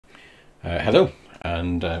Hello,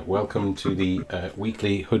 and welcome to the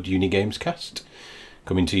weekly HudUniGames cast,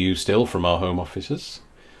 coming to you still from our home offices.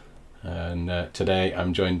 And today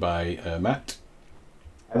I'm joined by Matt,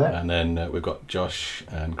 and then we've got Josh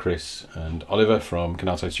and Chris and Oliver from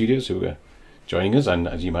Canalside Studios who are joining us. And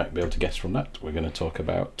as you might be able to guess from that, we're going to talk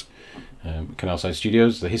about Canalside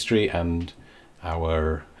Studios, the history, and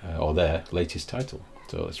our or their latest title.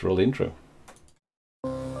 So let's roll the intro.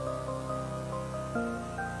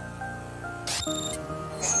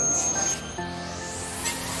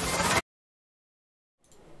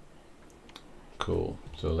 Cool.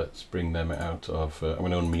 So let's bring them out of. I'm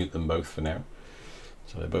going to unmute them both for now.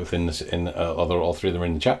 So they're both in this. All three of them are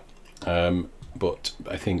in the chat. But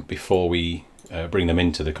I think before we bring them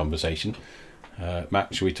into the conversation,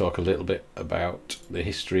 Matt, should we talk a little bit about the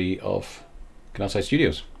history of Canalside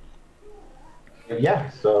Studios? Yeah.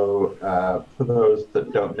 So for those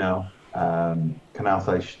that don't know,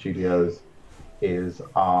 Canalside Studios is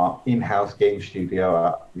our in-house game studio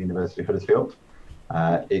at the University of Huddersfield.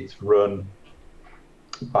 It's run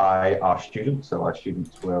by our students, so our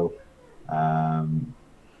students will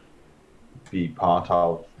be part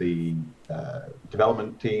of the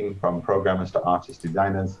development team, from programmers to artists,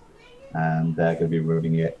 designers, and they're going to be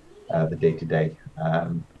running it the day-to-day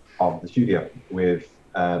of the studio with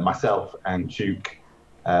myself and Duke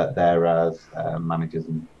there as managers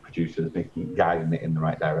and producers, guiding it in the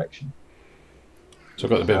right direction. So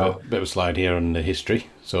I've got a bit of a slide here on the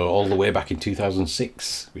history. So all the way back in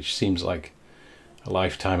 2006, which seems like a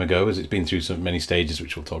lifetime ago, as it's been through so many stages,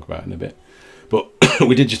 which we'll talk about in a bit. But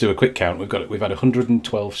we did just do a quick count. We've had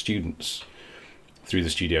 112 students through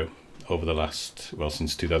the studio over the last, well,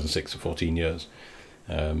 since 2006, for 14 years.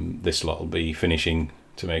 This lot will be finishing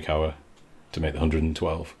to make the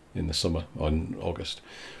 112 in the summer, or in August,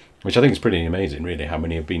 which I think is pretty amazing, really, how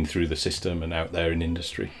many have been through the system and out there in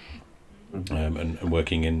industry, and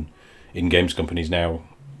working in games companies now,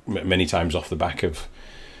 many times off the back of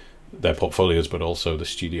their portfolios, but also the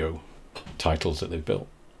studio titles that they've built,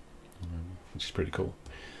 which is pretty cool.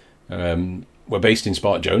 We're based in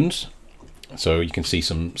Spark Jones, so you can see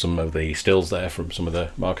some of the stills there from some of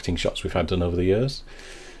the marketing shots we've had done over the years.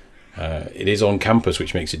 It is on campus,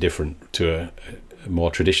 which makes it different to a more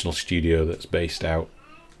traditional studio that's based out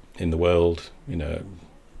in the world, in an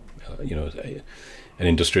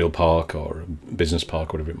industrial park or a business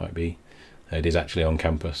park, whatever it might be. It is actually on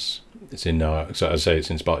campus. It's in so as I say, it's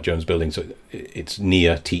in Spark Jones building, so it's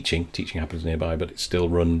near teaching. Teaching happens nearby, but it still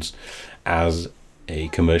runs as a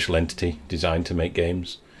commercial entity designed to make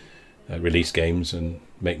games, release games, and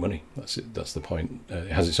make money. That's it. That's the point.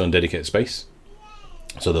 It has its own dedicated space.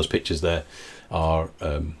 So those pictures there are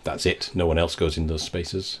that's it. No one else goes in those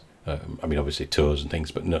spaces. I mean, obviously tours and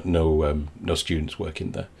things, but no students work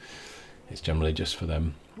in there. It's generally just for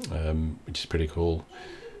them, which is pretty cool.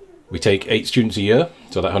 We take 8 students a year,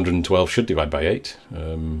 so that 112 should divide by 8.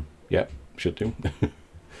 Yeah, should do.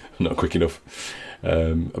 Not quick enough.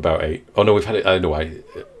 About 8. Oh no, we've had it. I don't know why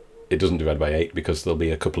it doesn't divide by 8, because there'll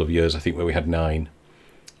be a couple of years, I think, where we had 9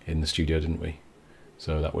 in the studio, didn't we?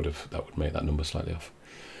 So that would make that number slightly off.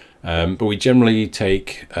 But we generally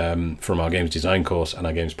take from our games design course and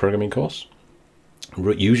our games programming course,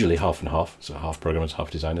 usually half and half, so half programmers, half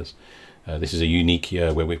designers. This is a unique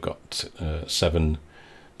year where we've got 7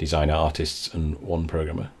 designer, artists, and 1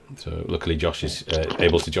 programmer. So luckily Josh is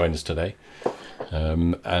able to join us today.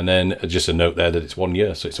 And then just a note there that it's 1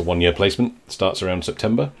 year, so it's a 1-year placement. It starts around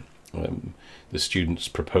September. The students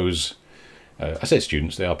propose, I say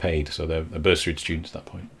students, they are paid, so they're bursaried students at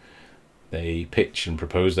that point. They pitch and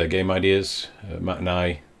propose their game ideas. Matt and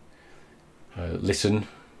I listen,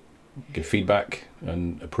 give feedback,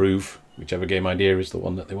 and approve whichever game idea is the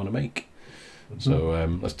one that they want to make. So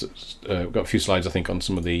we've got a few slides, I think, on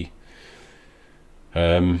some of the.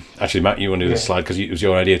 Actually, Matt, you want to do this slide because it was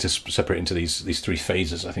your idea to separate into these 3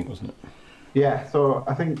 phases, I think, wasn't it? Yeah. So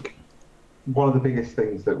I think one of the biggest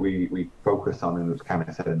things that we focus on, and it was kind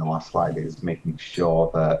of said in the last slide, is making sure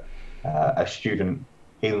that a student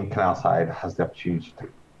in Canalside has the opportunity to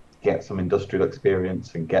get some industrial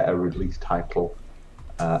experience and get a release title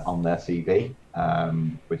on their CV,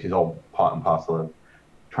 which is all part and parcel of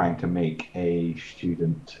trying to make a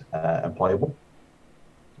student employable,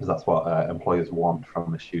 because that's what employers want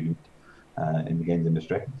from a student in the games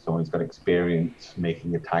industry. Someone who's got experience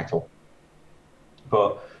making a title.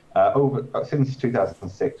 But since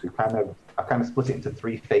 2006, I've kind of split it into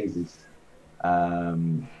 3 phases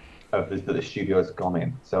that the studio has gone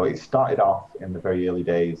in. So it started off in the very early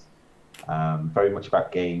days, very much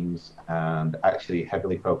about games, and actually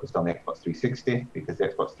heavily focused on the Xbox 360, because the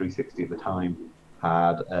Xbox 360 at the time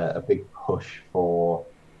had a big push for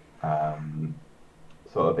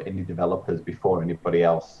sort of indie developers before anybody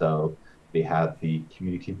else. So they had the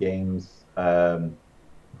community games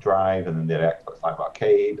drive, and then they had Xbox Live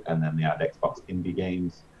Arcade, and then they had Xbox Indie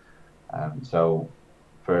Games. So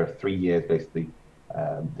for 3 years, basically,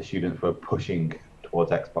 the students were pushing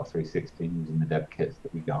towards Xbox 360 using the dev kits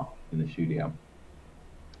that we got in the studio.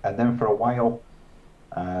 And then for a while,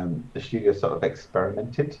 the studio sort of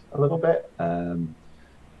experimented a little bit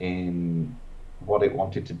in what it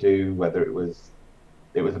wanted to do, whether it was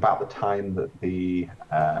about the time that the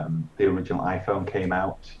original iPhone came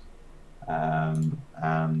out,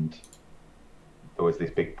 and there was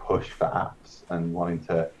this big push for apps and wanting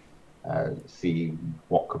to see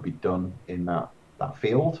what could be done in that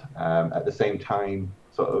field. At the same time,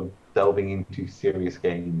 sort of delving into serious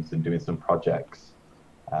games and doing some projects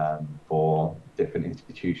for different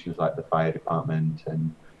institutions like the fire department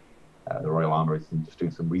and the Royal Armouries, and just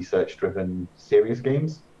doing some research-driven serious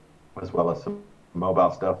games, as well as some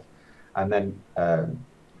mobile stuff. And then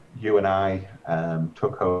you and I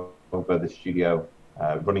took over the studio,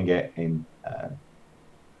 running it in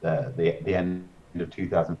the end of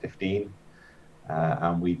 2015,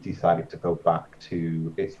 and we decided to go back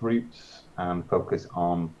to its roots and focus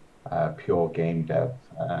on pure game dev.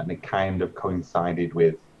 And it kind of coincided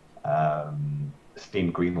with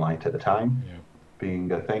Steam Greenlight at the time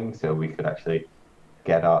being a thing, so we could actually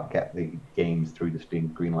get the games through the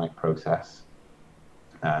Steam Greenlight process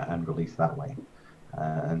and release that way.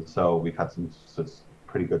 And so we've had some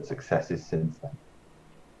pretty good successes since then.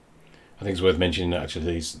 I think it's worth mentioning that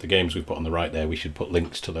actually the games we've put on the right there, we should put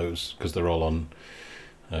links to those because they're all on,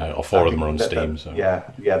 or 4 of them are on Steam. So yeah,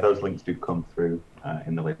 those links do come through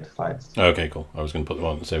in the later slides. Okay, cool. I was going to put them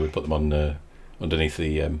on. So we put them on underneath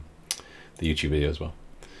the YouTube video as well.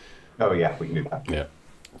 Oh yeah, we can do that. Yeah.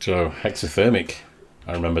 So hexathermic,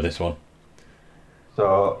 I remember this one.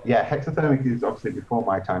 So yeah, hexathermic is obviously before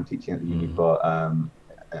my time teaching at the uni, but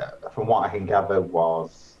from what I can gather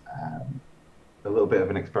was a little bit of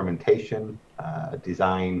an experimentation,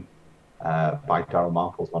 design by Darryl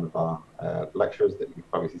Marples, one of our lecturers that you've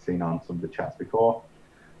obviously seen on some of the chats before.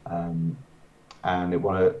 And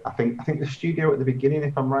I think the studio at the beginning,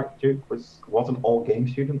 if I'm right, Duke, wasn't all game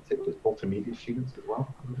students; it was multimedia students as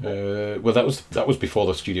well. Well, that was before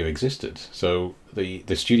the studio existed. So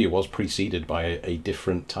the studio was preceded by a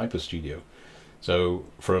different type of studio. So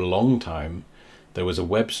for a long time, there was a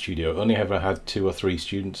web studio. It only ever had 2 or 3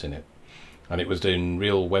 students in it, and it was doing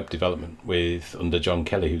real web development under John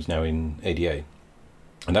Kelly, who's now in ADA,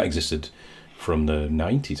 and that existed from the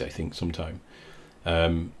 90s, I think, sometime.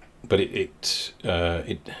 But I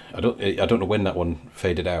don't know when that one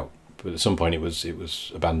faded out, but at some point it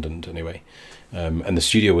was abandoned anyway, and the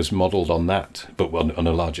studio was modelled on that, but on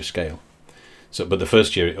a larger scale. So, but the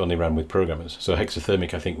first year it only ran with programmers. So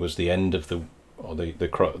hexathermic, I think, was the end of the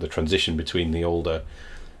transition between the older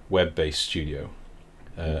web-based studio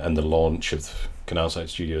and the launch of Canalside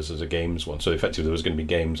Studios as a games one. So effectively there was going to be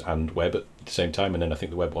games and web at the same time, and then I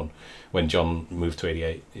think the web one, when John moved to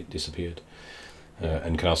 88, it disappeared.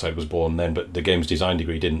 And Canalside was born then, but the games design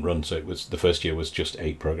degree didn't run, so the first year was just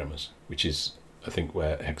 8 programmers, which is, I think,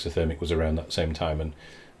 where hexathermic was around that same time. And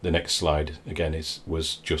the next slide again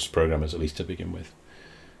was just programmers, at least to begin with.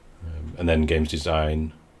 And then games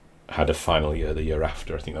design had a final year the year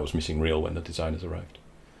after. I think that was missing real when the designers arrived.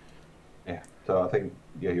 Yeah, so I think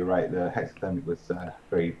you're right. The hexathermic was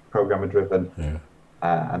very programmer driven. Yeah.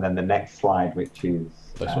 And then the next slide, which is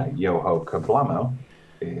Yoho Kablamo.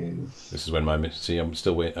 This is when I'm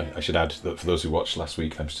still waiting. I should add that for those who watched last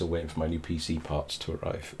week, I'm still waiting for my new PC parts to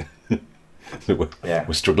arrive. So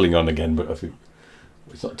we're struggling on again, but I think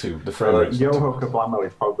it's not too. The frame rate. Yoho Kablamo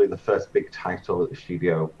is probably the first big title that the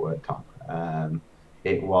studio worked on.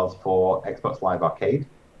 It was for Xbox Live Arcade,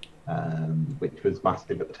 which was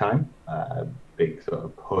massive at the time. Big sort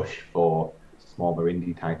of push for smaller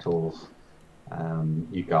indie titles.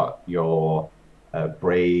 You got your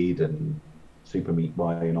Braid and Super Meat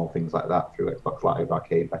Boy and all things like that through Xbox Live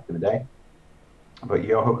Arcade back in the day. But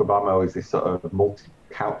Yoho Kabamo is this sort of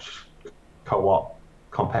multi-couch co-op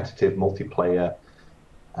competitive multiplayer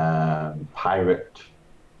pirate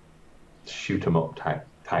shoot 'em up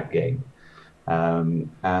type game. And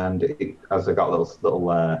as I got a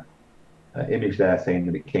little image there saying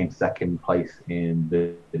that it came second place in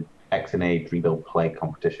the X&A Dream Build Play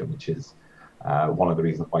competition, which is one of the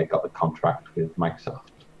reasons why it got the contract with Microsoft.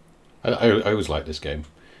 I always liked this game.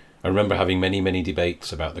 I remember having many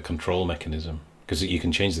debates about the control mechanism, because you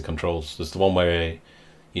can change the controls. There's the one where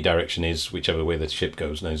your direction is whichever way the ship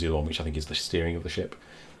goes, and there's the other one which I think is the steering of the ship.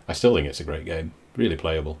 I still think it's a great game, really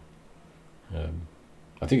playable.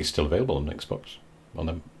 I think it's still available on Xbox. on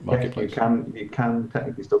the Yes, marketplace. you can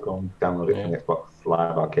technically still go and download it from Yeah, the Xbox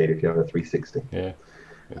Live Arcade if you have a 360. yeah.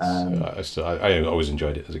 It's Um, I always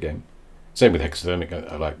enjoyed it as a game. Same with Hexathermic.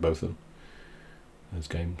 I like both of them as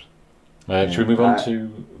games. Should we yeah, move on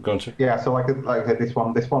to go on to? yeah. So like I said, this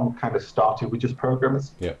one kind of started with just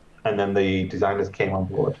programmers, Yeah, and then the designers came on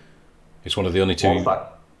board. it's one of the only Once two.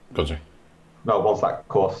 that Go on, sorry. no, once that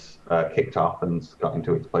course kicked off and got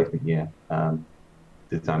into its placement year,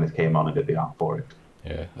 designers came on and did the art for it.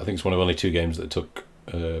 Yeah, I think it's one of only two games that took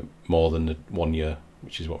more than 1 year,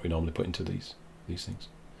 which is what we normally put into these things.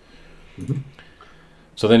 Mm-hmm.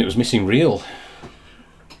 So then it was Missing Real.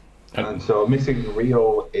 And so Missing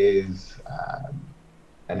Real is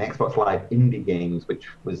an Xbox Live indie games, which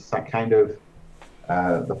was that kind of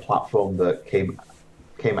the platform that came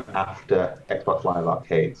after Xbox Live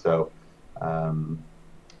Arcade. So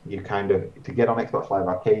you kind of, to get on Xbox Live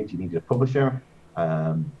Arcade, you needed a publisher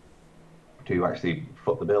to actually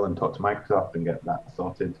foot the bill and talk to Microsoft and get that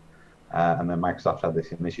sorted. And then Microsoft had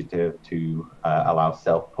this initiative to allow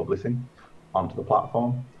self-publishing onto the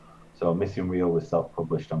platform. So Missing Real was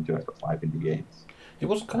self-published onto Xbox Live Indie Games. It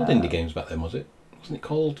wasn't called Indie Games back then, was it? Wasn't it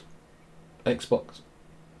called Xbox?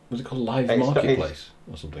 Was it called Live Marketplace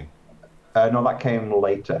or something? No, that came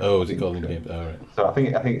later. Oh, was it called Indie Games? Oh, right. So I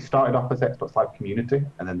think it started off as Xbox Live Community,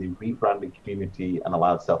 and then they rebranded Community and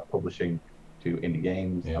allowed self-publishing to Indie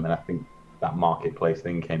Games, and then I think that Marketplace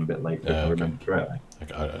thing came a bit later. If I remember correctly.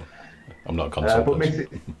 I'm not a console person.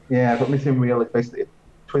 But Missing Real is basically a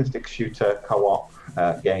twin-stick shooter co-op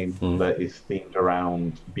game that is themed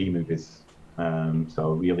around B-movies.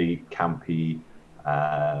 So really campy,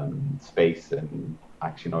 space and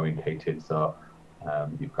action-orientated. So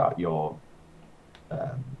you've got your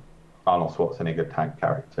Arnold Schwarzenegger type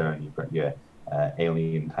character, and you've got your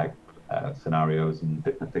alien type scenarios and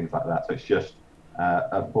different things like that. So it's just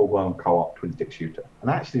a full-blown co-op twin-stick shooter, and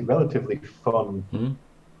actually relatively fun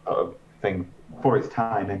thing for its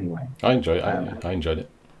time anyway. I enjoyed it.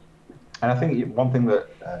 And I think one thing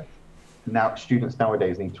that now students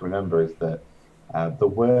nowadays need to remember is that there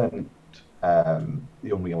weren't the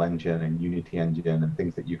Unreal Engine and Unity Engine and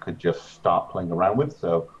things that you could just start playing around with.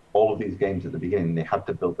 So all of these games at the beginning, they had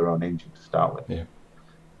to build their own engine to start with. Yeah.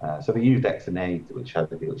 So they used X&A, which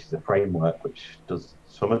is a framework which does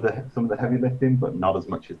some of the heavy lifting, but not as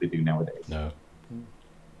much as they do nowadays. No.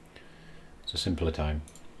 It's a simpler time.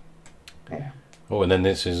 Yeah. Oh, and then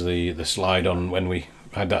this is the slide on when we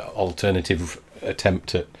had that alternative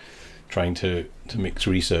attempt at trying to mix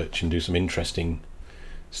research and do some interesting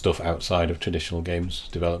stuff outside of traditional games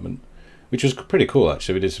development, which was pretty cool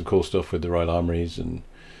actually. We did some cool stuff with the Royal Armouries and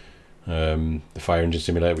the Fire Engine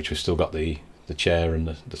Simulator, which we've still got the chair and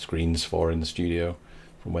the screens for in the studio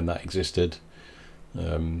from when that existed.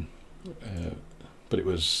 But it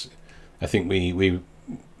was, I think we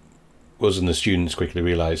us and the students quickly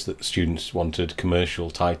realised that the students wanted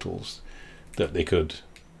commercial titles that they could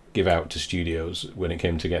give out to studios when it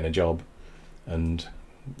came to getting a job, and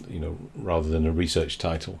rather than a research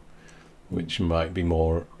title, which might be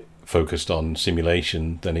more focused on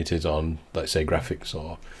simulation than it is on, let's say, graphics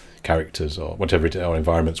or characters or whatever it, or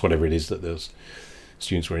environments, whatever it is that those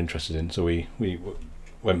students were interested in. So we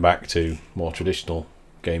went back to more traditional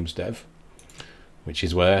games dev, which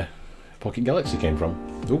is where Pocket Galaxy came from.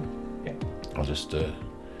 Ooh. Yeah. I'll just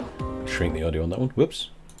shrink the audio on that one. Whoops.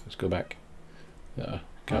 Let's go back.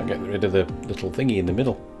 Can't get rid of the little thingy in the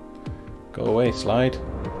middle. Go away, slide.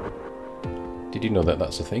 Did you know that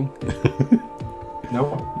that's a thing?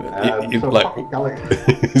 No. So like, Pocket Galaxy.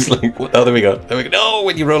 It's like, oh, there we go. No,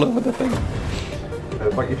 when you roll over the thing.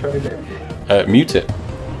 What you trying to do? Mute it.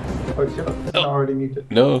 Oh, it's not already muted.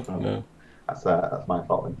 No, Oh. no. That's my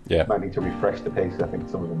fault then. Yeah. Might need to refresh the page. I think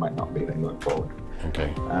some of them might not be then going forward.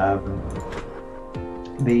 Okay.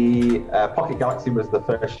 The Pocket Galaxy was the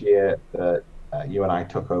first year that you and I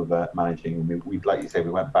took over managing. We like you say, we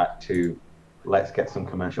went back to let's get some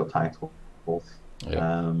commercial titles.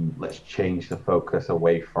 Yeah. Let's change the focus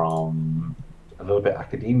away from a little bit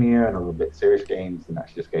academia and a little bit serious games, and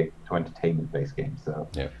actually just get to entertainment-based games. So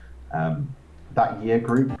Yeah. that year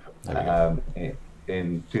group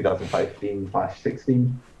in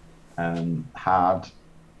 2015/16 had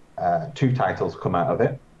two titles come out of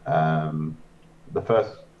it. The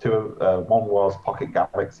first two, one was Pocket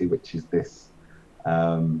Galaxy, which is this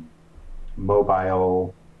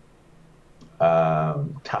mobile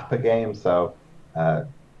tapper game. So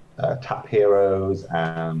Tap Heroes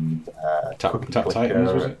and Tap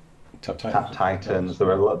Titans, was it? Tap Titans.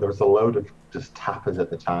 There was a load of just tappers at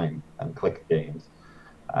the time and clicker games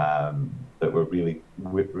that were really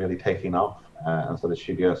taking off. And so the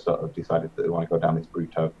studio sort of decided that they want to go down this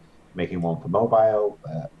route of making one for mobile,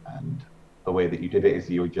 and the way that you did it is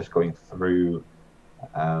you were just going through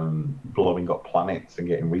blowing up planets and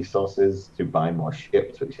getting resources to buy more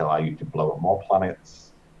ships, which allow you to blow up more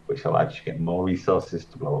planets, which allows you to get more resources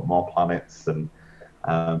to blow up more planets. And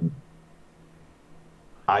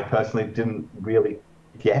I personally didn't really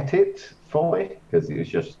get it fully because it was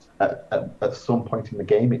just at some point in the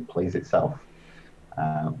game it plays itself.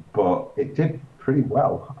 But it did pretty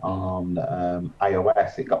well on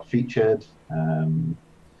iOS. It got featured, and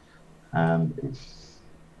it's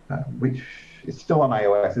still on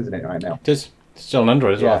iOS, isn't it, right now? It is. It's still on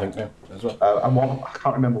Android as well, I think. Yeah, as well. And one, I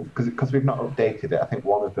can't remember because we've not updated it. I think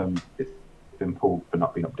one of them it's been pulled but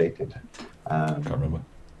not been updated. Can't remember.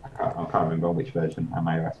 I can't remember which version, on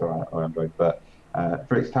iOS or Android. But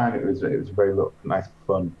for its time, it was a very nice,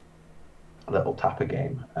 fun little tapper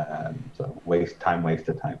game. So time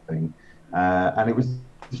waster type thing. And it was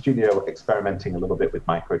the studio experimenting a little bit with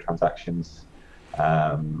microtransactions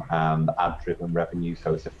and ad-driven revenue.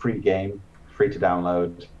 So it's a free game, free to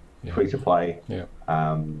download, free to play. Yeah.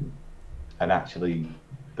 And actually,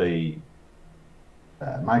 the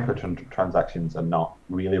microtransactions are not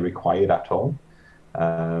really required at all.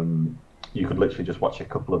 You could literally just watch a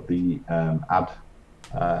couple of the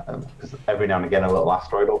because every now and again a little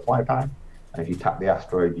asteroid will fly by, and if you tap the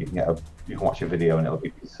asteroid, you can watch a video and it'll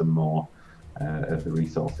give you some more of the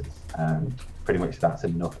resources, and pretty much that's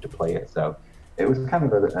enough to play it. So it was kind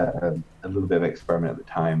of a little bit of an experiment at the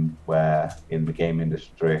time where in the game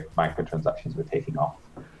industry microtransactions were taking off.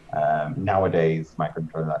 Nowadays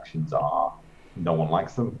microtransactions no one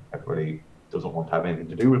likes them. Everybody doesn't want to have anything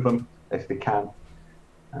to do with them if they can.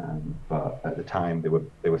 But at the time, they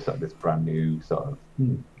were sort of this brand new sort of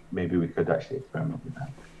maybe we could actually experiment with that.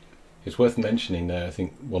 It's worth mentioning there. I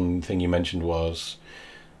think one thing you mentioned was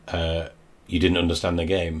you didn't understand the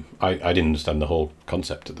game. I didn't understand the whole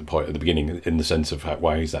concept at the beginning, in the sense of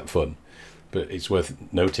why is that fun. But it's worth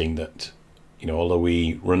noting that although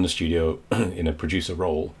we run the studio in a producer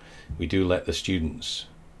role, we do let the students.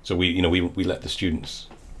 So we let the students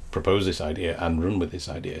propose this idea and run with this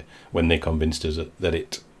idea when they convinced us that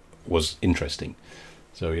it was interesting.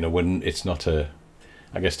 So when it's not to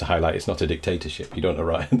highlight, it's not a dictatorship. You don't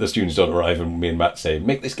arrive, the students don't arrive and me and Matt say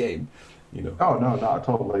make this game. Oh no, not at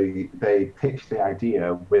all. They pitched the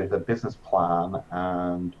idea with a business plan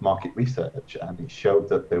and market research, and it showed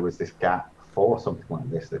that there was this gap for something like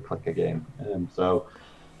this, the clicker game. So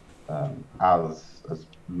as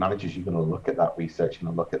managers, you're going to look at that research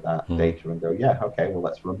and look at that data and go, yeah, okay, well,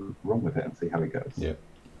 let's run with it and see how it goes. Yeah.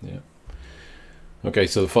 Okay,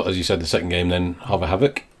 so as you said, the second game then, Hover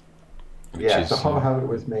Havoc. So Hover Havoc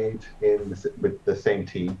was made with the same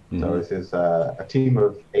team. So this is a team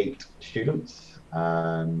of 8 students,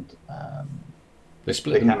 and they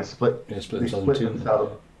split themselves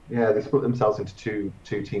into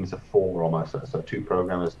two teams of 4 almost. So 2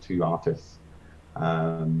 programmers, 2 artists.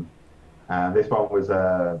 And this one was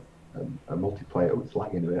a multiplayer. Oh, it's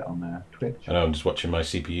lagging a bit on Twitch. I know, I'm just watching my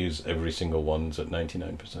CPUs. Every single one's at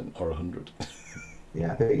 99% or 100.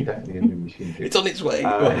 Yeah, I think you definitely need a new machine. It's on its way.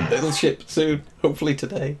 It'll ship soon, hopefully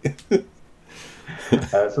today.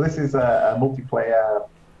 So this is a multiplayer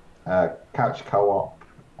couch co-op.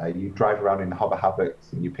 You drive around in Hover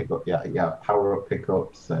Havocs and you pick up power-up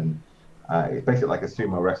pickups, and it's basically like a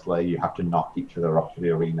sumo wrestler. You have to knock each other off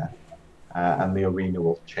the arena. And the arena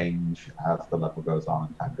will change as the level goes on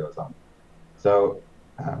and time goes on. So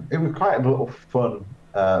it was quite a little fun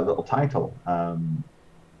little title.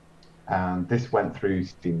 And this went through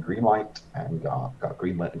Steam Greenlight and got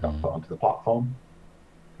greenlit and got put onto the platform,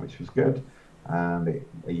 which was good. And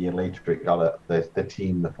a year later, it got the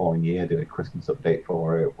team the following year did a Christmas update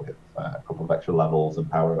for it with a couple of extra levels and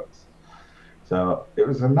power-ups. So it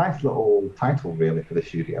was a nice little title, really, for the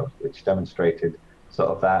studio, which demonstrated sort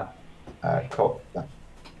of that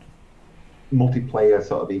multiplayer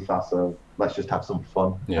sort of ethos of let's just have some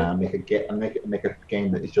fun and make a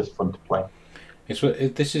game that is just fun to play. This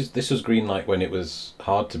was Greenlight when it was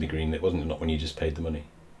hard to be greenlit, wasn't it? Not when you just paid the money.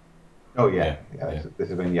 Oh yeah. This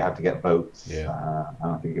is when you had to get votes. Yeah.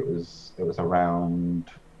 And I think it was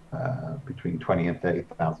around between 20 and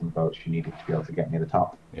 30,000 votes you needed to be able to get near the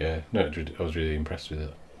top. Yeah. No, I was really impressed with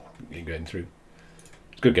it. Getting through.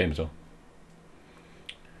 It's a good game as well.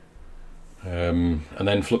 And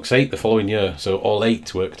then Flux 8 the following year, so all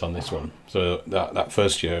 8 worked on this one. So that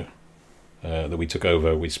first year that we took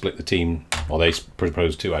over, we split the team. Well, they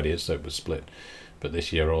proposed 2 ideas, so it was split. But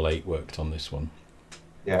this year, all 8 worked on this one.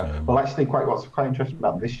 Yeah. Well, actually, what's quite interesting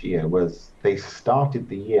about this year was they started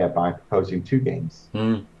the year by proposing 2 games,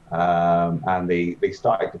 and they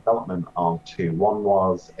started development on 2. One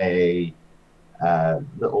was a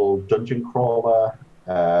little dungeon crawler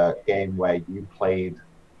game where you played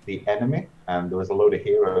the enemy, and there was a load of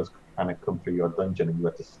heroes kind of come through your dungeon, and you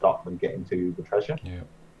had to stop them getting to the treasure. Yeah.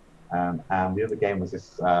 And the other game was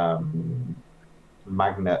this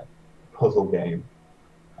magnet puzzle game,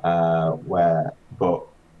 but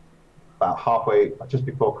about halfway, just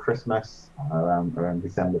before Christmas, around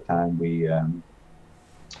December time, we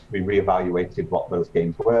reevaluated what those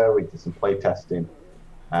games were. We did some play testing,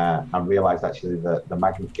 and realized actually that the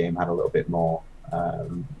magnet game had a little bit more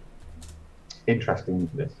interest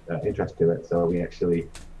to it. So we actually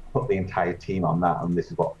put the entire team on that, and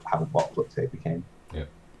this is how Flux 8 became. Yeah.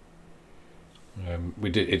 We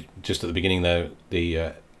did it just at the beginning though.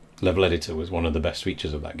 The level editor was one of the best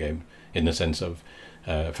features of that game, in the sense of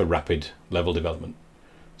for rapid level development.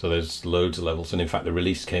 So there's loads of levels, and in fact the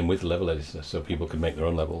release came with the level editor, so people could make their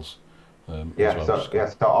own levels. So on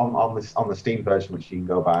the Steam version, which you can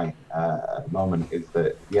go buy at the moment, is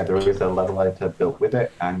that there is a level editor built with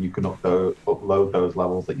it, and you can upload those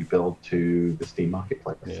levels that you build to the Steam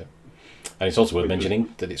marketplace. Yeah, and it's also worth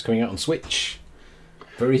mentioning that it's coming out on Switch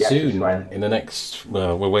very soon. Right. In the next,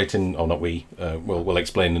 we're waiting. Or not we. We'll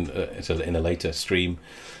explain in a later stream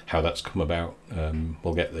how that's come about.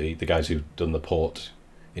 We'll get the guys who've done the port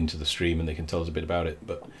into the stream, and they can tell us a bit about it.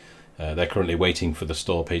 But they're currently waiting for the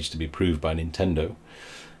store page to be approved by Nintendo,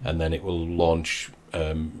 and then it will launch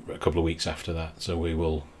a couple of weeks after that. So we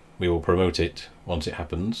will promote it once it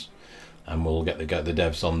happens, and we'll get the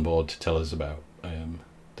devs on board to tell us about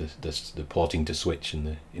the porting to Switch and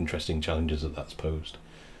the interesting challenges that's posed.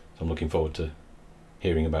 So I'm looking forward to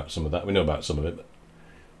hearing about some of that. We know about some of it, but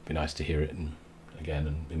it'd be nice to hear it again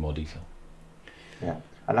and in more detail. Yeah,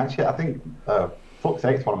 and actually I think Flux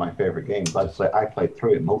 8 is one of my favourite games. I played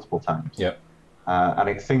through it multiple times. Yeah. And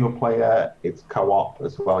it's single player, it's co-op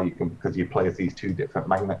as well. Because you play as these two different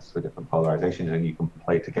magnets with different polarizations, and you can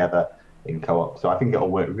play together in co-op. So I think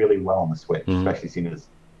it'll work really well on the Switch, especially seeing as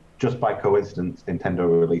just by coincidence Nintendo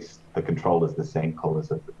released the controllers the same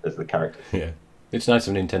colours as the characters. Yeah, it's nice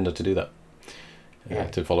of Nintendo to do that.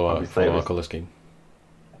 To follow our colour scheme.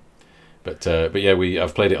 But yeah,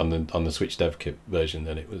 I've played it on the Switch Dev Kit version,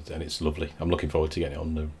 and it's lovely. I'm looking forward to getting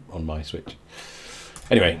it on my Switch.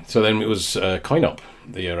 Anyway, so then it was Coin-Op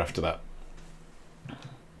the year after that.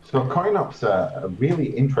 So Coin-Op's a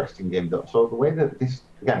really interesting game, though. So the way that this,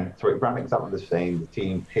 again, so it ran exactly the same. The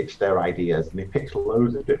team pitched their ideas, and they pitched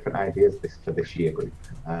loads of different ideas for this year group.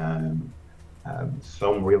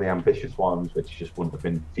 Some really ambitious ones, which just wouldn't have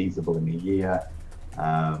been feasible in a year.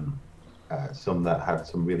 Some that had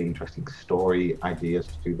some really interesting story ideas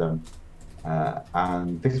to them.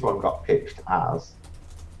 And this one got pitched as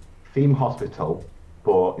Theme Hospital,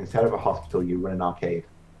 but instead of a hospital, you run an arcade.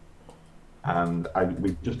 And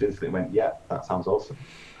we just instantly went, yeah, that sounds awesome.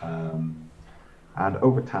 And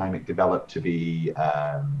over time, it developed to be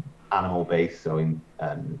animal-based. So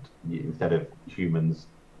instead of humans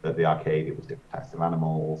at the arcade, it was different types of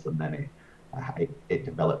animals. And then it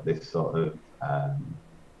developed this sort of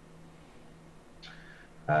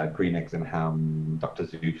Green Eggs and Ham, Dr.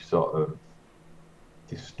 Zeus sort of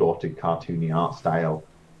distorted cartoony art style,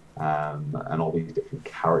 and all these different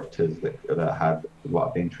characters that had a lot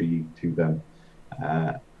of intrigue to them.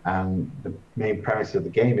 And the main premise of the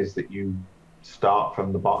game is that you start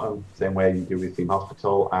from the bottom, same way you do with Theme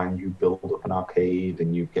Hospital, and you build up an arcade,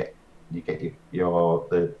 and you get the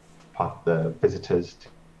visitors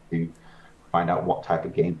to find out what type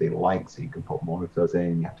of games they like, so you can put more of those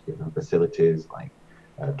in. You have to give them facilities like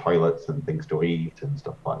toilets and things to eat and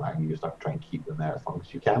stuff like that, and you just have to try and keep them there as long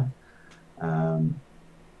as you can.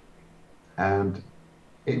 And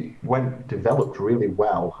it developed really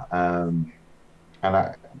well, and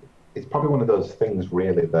it's probably one of those things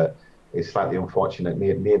really that is slightly unfortunate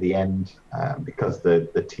near the end, because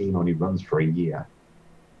the team only runs for a year,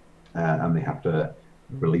 and they have to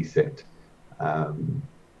release it.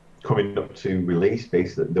 Coming up to release,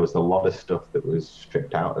 basically, there was a lot of stuff that was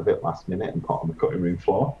stripped out of it last minute and put on the cutting room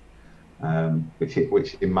floor,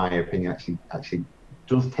 which in my opinion actually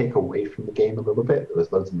does take away from the game a little bit. There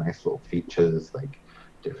was loads of nice little features, like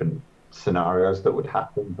different scenarios that would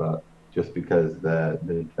happen, but just because the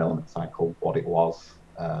development cycle, what it was,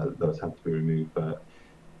 those had to be removed. But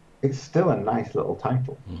it's still a nice little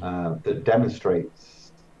title that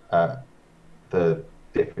demonstrates the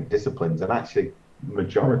different disciplines, and actually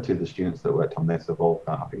majority of the students that worked on this have all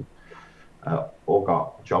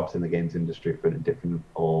got jobs in the games industry for different,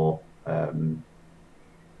 or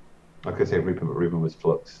like I say, Ruben was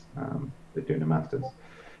Flux. They're doing a master's.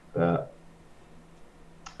 Matt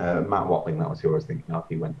Watling, that was who I was thinking of.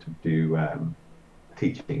 He went to do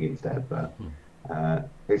teaching instead, but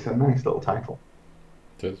it's a nice little title.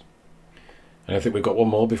 It is. And I think we've got one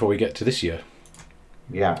more before we get to this year.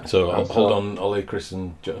 Yeah. So I'll hold on, Ollie, Chris,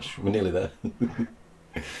 and Josh. We're nearly there.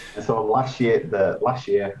 So last year,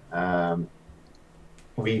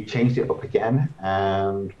 we changed it up again,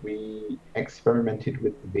 and we experimented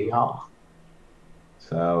with VR.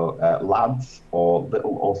 So Lads, or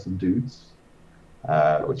Little Awesome Dudes,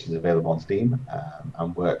 which is available on Steam,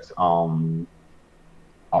 and works on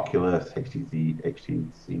Oculus,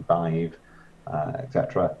 HTC Vive,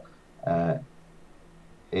 etc.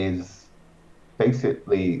 Is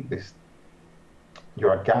basically this: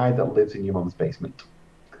 you're a guy that lives in your mum's basement,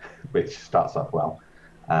 which starts off well,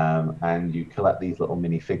 and you collect these little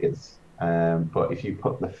mini figures. But if you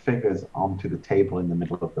put the figures onto the table in the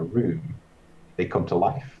middle of the room, they come to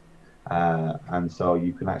life. And so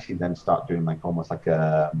you can actually then start doing like almost like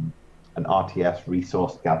an RTS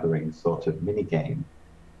resource gathering sort of mini game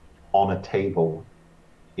on a table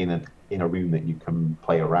in a room that you can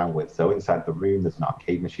play around with. So inside the room, there's an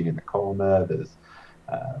arcade machine in the corner. There's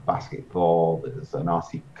basketball. There's an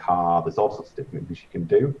RC car. There's all sorts of different things you can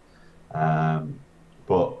do.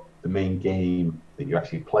 But the main game that you're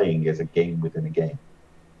actually playing is a game within a game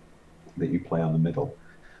that you play on the middle.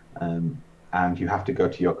 And you have to go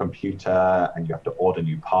to your computer and you have to order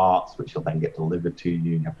new parts, which will then get delivered to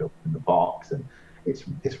you, and you have to open the box. And it's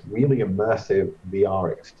this really immersive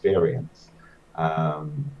VR experience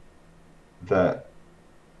that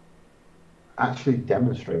actually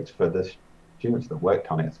demonstrates for the students that worked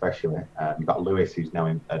on it, especially. You've got Lewis, who's now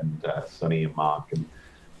in, and Sonny and Mark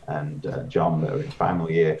and John, that are in final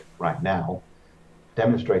year right now,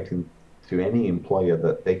 demonstrating to any employer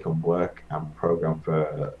that they can work and program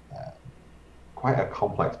for quite a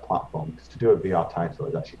complex platform, because to do a VR title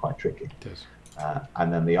is actually quite tricky. It is.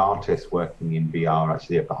 And then the artists working in VR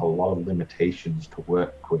actually have a whole lot of limitations to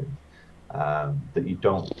work with that you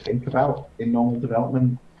don't think about in normal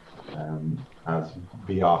development, as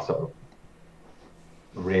VR sort of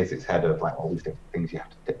rears its head of like all these different things you have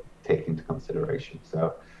to take into consideration.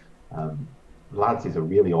 So Lads is a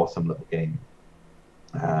really awesome little game.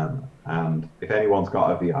 And if anyone's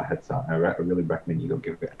got a VR headset, I really recommend you go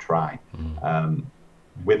give it a try.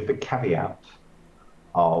 With the caveat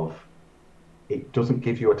of it doesn't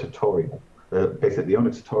give you a tutorial. Basically, the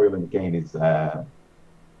only tutorial in the game is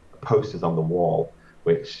posters on the wall,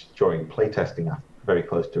 which during playtesting, very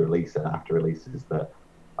close to release and after releases, that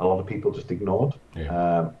a lot of people just ignored,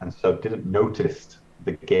 and so didn't notice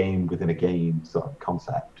the game within a game sort of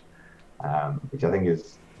concept, which I think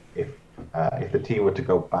is, if the team were to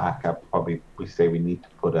go back, I'd probably say we need to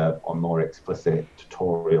put a more explicit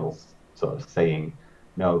tutorials sort of saying,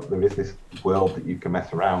 no, there is this world that you can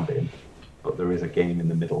mess around in, but there is a game in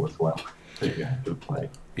the middle as well that you have to play.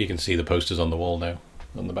 You can see the posters on the wall now,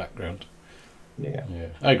 on the background. Yeah.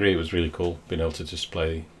 I agree, it was really cool being able to just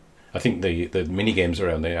play. I think the mini games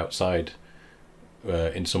around the outside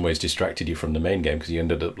in some ways distracted you from the main game, because you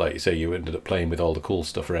ended up, like you say, you ended up playing with all the cool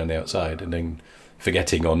stuff around the outside and then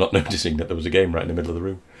forgetting or not noticing that there was a game right in the middle of the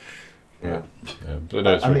room. But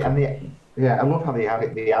no, I love how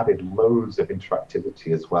they added loads of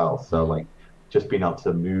interactivity as well. So like just being able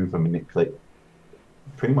to move and manipulate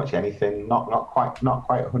pretty much anything, not quite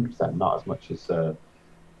 100%, not as much as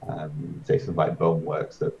say something like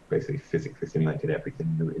Boneworks that basically physically simulated everything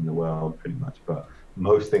in the world pretty much, but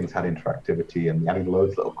most things had interactivity, and they added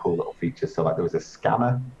loads of little cool little features. So like there was a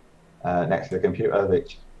scanner next to the computer,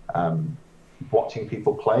 which watching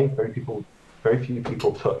people play, very few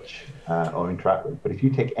people touch or interact with. But if you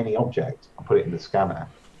take any object and put it in the scanner,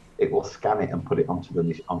 it will scan it and put it onto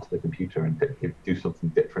the computer and do something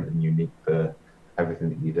different and unique for everything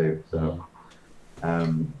that you do. So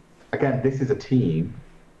again, this is a team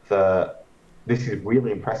that, this is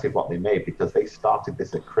really impressive what they made, because they started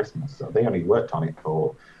this at Christmas, so they only worked on it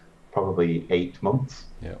for probably 8 months.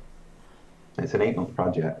 Yeah, it's an 8-month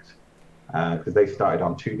project. Because they started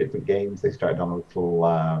on 2 different games. They started on a little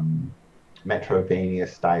Metrovania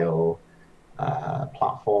style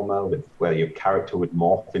platformer where your character would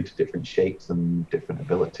morph into different shapes and different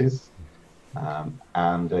abilities,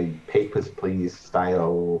 and a Papers, Please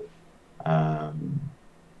style.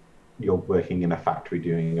 You're working in a factory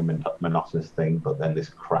doing a monotonous thing, but then this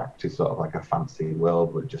cracked is sort of like a fancy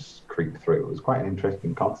world would just creep through. It was quite an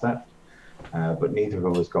interesting concept, but neither of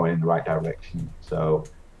them was going in the right direction. So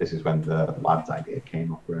this is when the Lads idea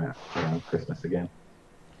came up around Christmas again.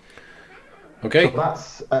 Okay.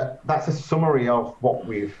 So that's a summary of what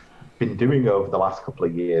we've been doing over the last couple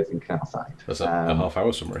of years in Canalside. That's a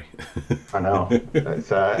half-hour summary. I know.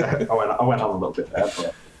 I went on a little bit there,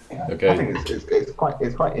 but okay. I think it's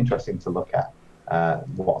quite interesting to look at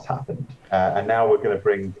what's happened. And now we're going to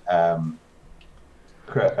bring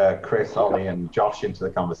Chris, Ollie, and Josh into the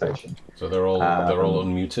conversation. So they're all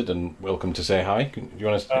unmuted and welcome to say hi. Do you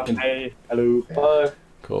want to? Hey, hello. Yeah. Hello.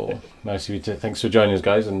 Cool. Nice of you to. Thanks for joining us,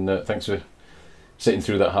 guys, and thanks for sitting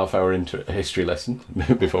through that half-hour history lesson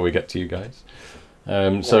before we get to you guys. Get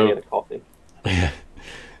a coffee. Yeah.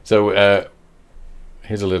 So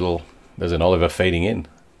here's a little. There's an Oliver fading in.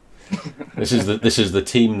 This is the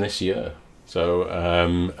team this year. So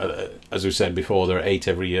as we said before, there are 8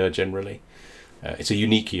 every year generally. It's a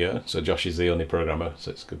unique year, so Josh is the only programmer, so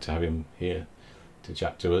it's good to have him here to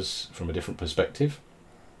chat to us from a different perspective.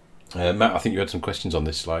 Matt, I think you had some questions on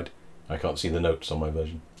this slide. I can't see the notes on my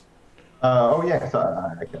version. Oh yes,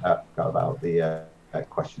 I forgot about the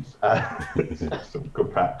questions. Some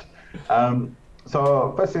good prep.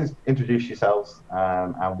 So first is introduce yourselves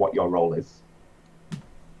and what your role is.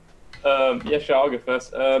 Yeah, sure, I'll go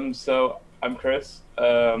first. So I'm Chris.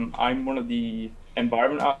 I'm one of the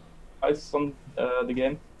environment artists on the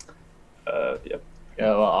game. Yeah.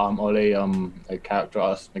 Yeah, well, I'm Ollie. I'm a character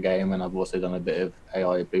artist in the game, and I've also done a bit of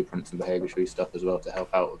AI blueprints and behaviour tree stuff as well to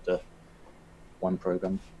help out with the one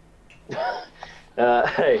program.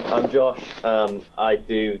 Hey, I'm Josh. I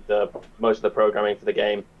do most of the programming for the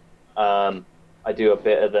game. I do a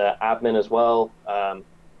bit of the admin as well,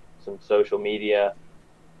 some social media.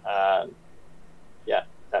 Yeah,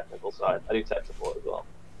 technical side. I do tech support as well.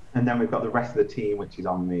 And then we've got the rest of the team, which is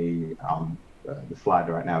on the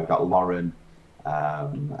slider right now. We've got Lauren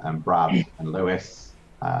and Brad and Lewis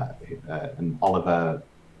and Oliver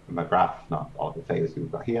McGrath, not Oliver Fayers, who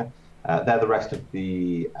we've got here. They're the rest of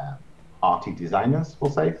the arty designers,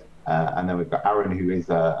 we'll say. And then we've got Aaron, who is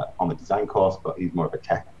on the design course, but he's more of a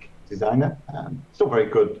tech designer. Still very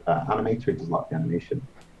good animator, he does a lot of the animation.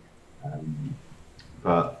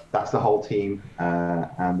 But that's the whole team,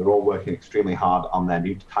 and they're all working extremely hard on their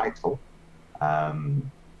new title.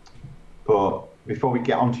 But before we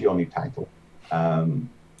get onto your new title,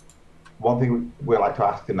 one thing we like to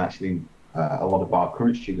ask, and actually a lot of our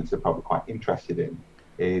current students are probably quite interested in,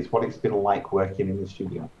 is what it's been like working in the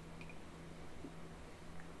studio.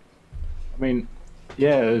 I mean,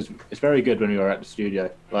 yeah, it's very good when we were at the studio.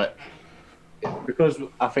 Like, because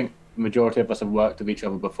I think the majority of us have worked with each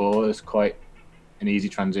other before, it's quite an easy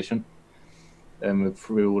transition.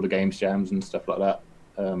 Through all the games jams and stuff like that.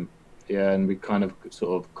 Yeah, and we kind of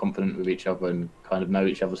sort of confident with each other and kind of know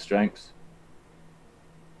each other's strengths.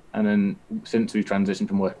 And then since we transitioned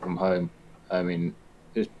from working from home, I mean,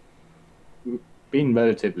 it's been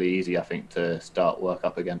relatively easy, I think, to start work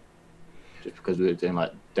up again, just because we were doing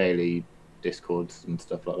like daily Discords and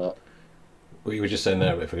stuff like that. Well, you were just saying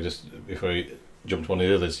there, before we jump to one of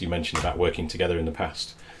the others, you mentioned about working together in the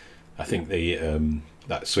past. I think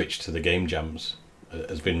that switch to the game jams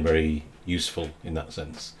has been very useful in that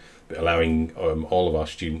sense, but allowing all of our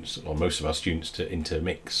students, or most of our students, to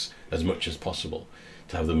intermix as much as possible,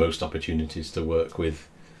 to have the most opportunities to work with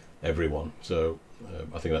everyone. So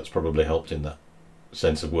I think that's probably helped in that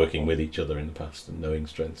sense of working with each other in the past and knowing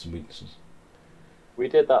strengths and weaknesses. We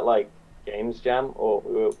did that like games jam, or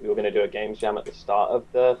we were going to do a games jam at the start of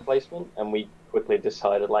the placement, and we quickly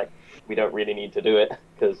decided like we don't really need to do it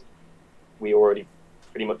because we already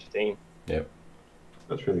pretty much a team. Yeah,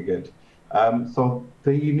 that's really good. So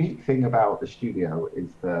the unique thing about the studio is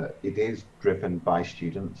that it is driven by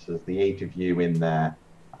students. There's the 8 of you in there,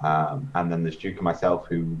 and then there's Duke and myself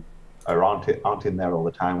who aren't in there all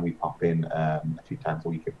the time. We pop in a few times a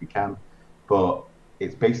week if we can, but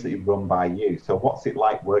it's basically run by you. So what's it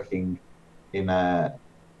like working in a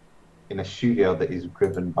studio that is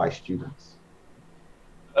driven by students?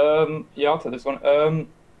 Yeah, I'll take this one.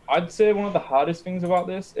 I'd say one of the hardest things about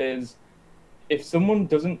this is if someone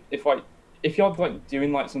doesn't, if you're like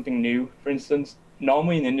doing like something new, for instance,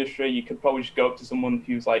 normally in the industry you could probably just go up to someone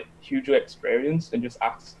who's like hugely experienced and just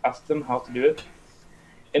ask them how to do it.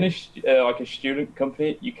 In a student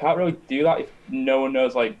company, you can't really do that if no one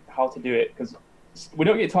knows like how to do it, because we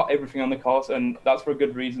don't get taught everything on the course, and that's for a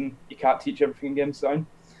good reason. You can't teach everything in game design.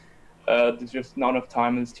 There's just not enough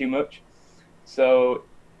time, and there's too much. So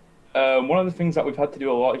one of the things that we've had to do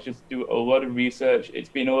a lot is just do a lot of research. It's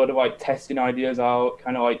been a lot of like testing ideas out,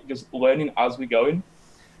 kind of like just learning as we're going.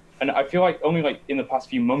 And I feel like only like in the past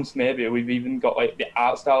few months, maybe we've even got like the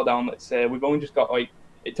art style down. Let's say we've only just got like,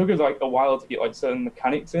 it took us like a while to get like certain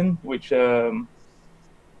mechanics in, which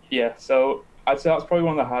yeah. So I'd say that's probably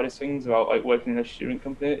one of the hardest things about like working in a student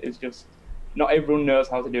company is just not everyone knows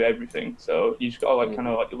how to do everything. So you just gotta like kind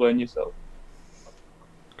of like learn yourself.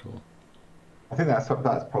 Cool. I think that's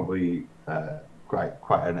probably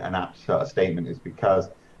quite an apt sort of statement, is because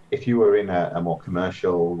if you were in a more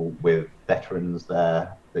commercial with veterans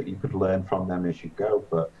there, that you could learn from them as you go.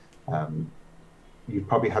 But you've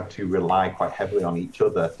probably had to rely quite heavily on each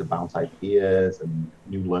other to bounce ideas and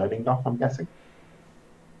new learning off, I'm guessing.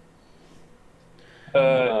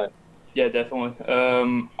 Yeah, definitely.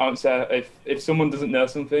 I would say if someone doesn't know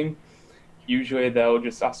something, usually they'll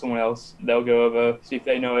just ask someone else. They'll go over, see if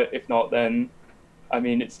they know it. If not, then, I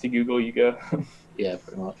mean, it's to Google you go. Yeah,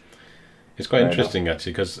 pretty much. It's quite interesting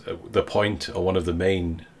actually, because the point, or one of the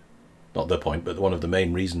main, not the point, but one of the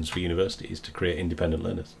main reasons for university is to create independent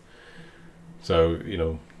learners. So, you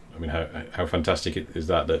know, I mean, how fantastic is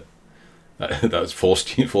that's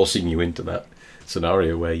forcing you into that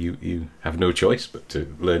scenario where you have no choice but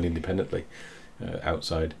to learn independently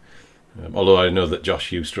outside. Although I know that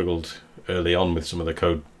Josh, you struggled early on with some of the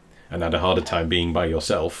code and had a harder time being by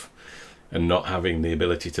yourself and not having the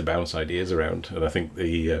ability to bounce ideas around. And I think do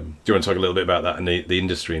you want to talk a little bit about that and the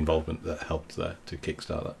industry involvement that helped there to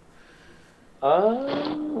kickstart that?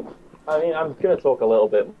 I mean, I'm going to talk a little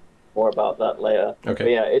bit more about that later. Okay. But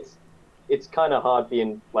yeah, it's kind of hard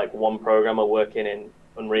being like one programmer working in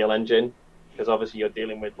Unreal Engine, because obviously you're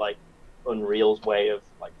dealing with like Unreal's way of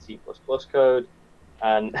like C++ code,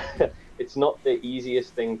 and it's not the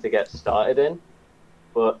easiest thing to get started in.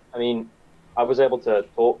 But I mean, I was able to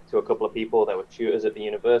talk to a couple of people that were tutors at the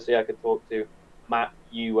university I could talk to. Matt,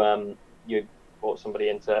 you brought somebody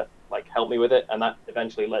in to like help me with it, and that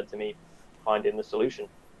eventually led to me finding the solution,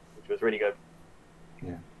 which was really good.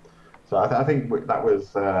 Yeah. So I think that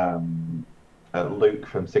was Luke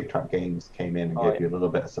from SigTrap Games came in and gave you a little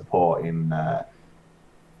bit of support in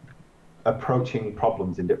approaching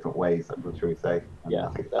problems in different ways, shall we say. And Yeah.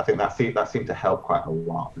 I think that seemed to help quite a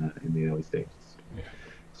lot in the early stages. Yeah.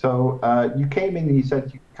 So you came in and you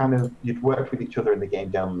said you'd worked with each other in the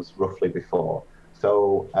game jams roughly before.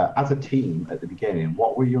 So as a team at the beginning,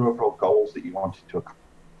 what were your overall goals that you wanted to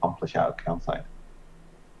accomplish out of Canalside?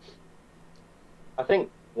 I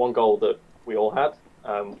think one goal that we all had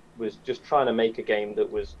was just trying to make a game that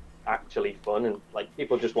was actually fun and like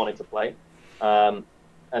people just wanted to play. And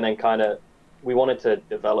then kind of we wanted to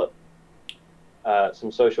develop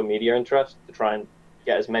some social media interest to try and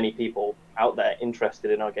get as many people out there interested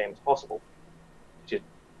in our game as possible, which is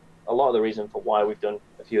a lot of the reason for why we've done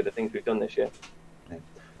a few of the things we've done this year. Yeah.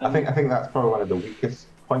 I think that's probably one of the weakest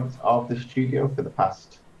points of the studio for the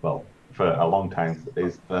past, well, for a long time,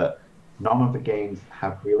 is that none of the games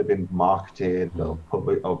have really been marketed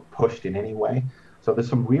or pushed in any way. So there's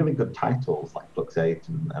some really good titles like Flux 8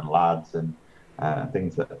 and Lads and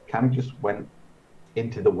things that kind of just went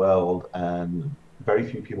into the world and very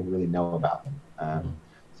few people really know about them.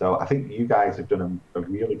 So I think you guys have done a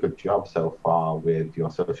really good job so far with your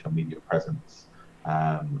social media presence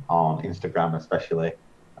on Instagram especially.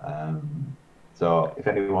 So if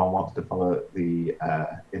anyone wants to follow the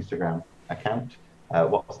Instagram account,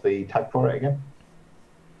 what's the tag for it again?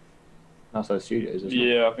 Canalside Studios, isn't it?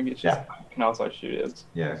 Yeah, I think it's just Canalside Studios.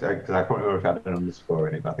 Yeah, because I can't remember if I had an underscore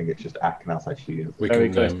in it, but I think it's just at Canalside Studios. We Very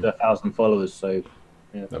can, close to 1,000 followers, so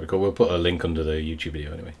yeah. That'd be cool. We'll put a link under the YouTube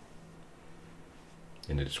video anyway,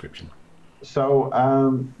 in the description. So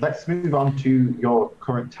let's move on to your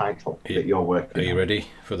current title that you're working on. Are you ready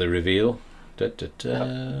for the reveal? Da, da,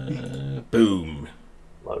 da. Boom.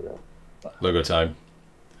 Logo time.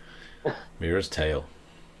 Mira's tail.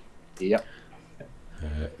 Yep.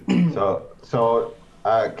 So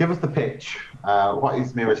give us the pitch. What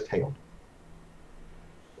is Mira's tail?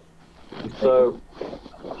 So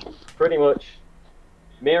pretty much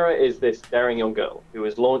Mira is this daring young girl who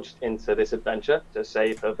is launched into this adventure to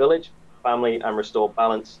save her village, family, and restore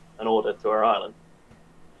balance and order to her island.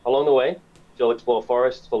 Along the way, she'll explore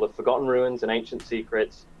forests full of forgotten ruins and ancient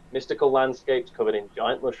secrets, mystical landscapes covered in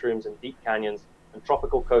giant mushrooms and deep canyons, and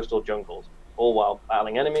tropical coastal jungles, all while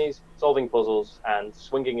battling enemies, solving puzzles, and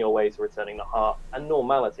swinging your way to returning the heart and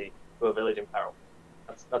normality to a village in peril.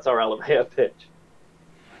 That's our elevator pitch.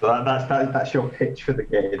 So that's your pitch for the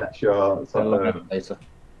game. That's your Elevator.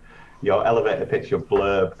 Your elevator pitch, your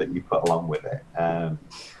blurb that you put along with it.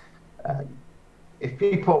 If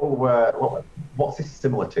people were, what's this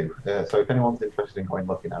similar to? So if anyone's interested in going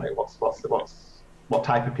looking at it, what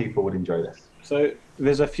type of people would enjoy this? So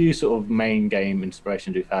there's a few sort of main game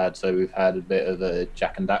inspirations we've had. So we've had a bit of a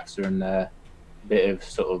Jack and Daxter in there, a bit of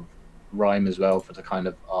sort of rhyme as well for the kind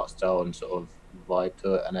of art style and sort of vibe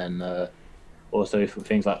to it, and then also for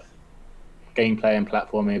things like gameplay and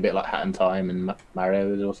platforming, a bit like Hat in Time and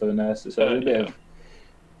Mario is also in there. So a bit of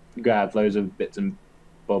grab loads of bits and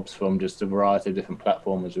bobs from just a variety of different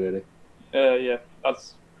platformers, really. Yeah,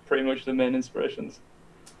 that's pretty much the main inspirations.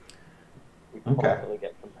 We constantly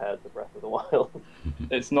get compared to Breath of the Wild.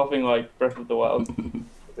 It's nothing like Breath of the Wild.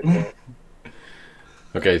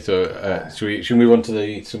 Okay, so should we move on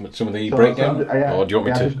to some of the breakdown, or do you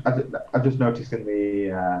want me to? I've just noticed in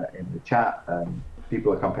the chat,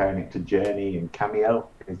 people are comparing it to Journey and Cameo.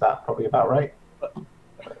 Is that probably about right?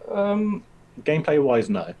 Gameplay wise,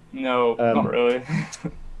 no. No, not really.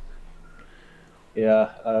 Yeah,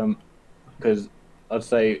 because I'd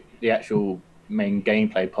say the actual main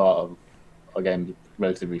gameplay part of our game is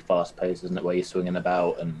relatively fast paced, isn't it? Where you're swinging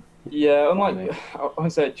about and. Yeah, unlike I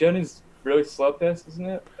would say Journey's really slow paced, isn't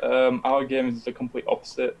it? Our game is the complete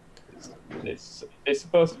opposite. It's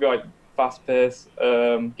supposed to be like fast paced,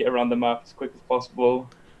 get around the map as quick as possible,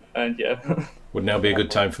 and yeah. Would now be a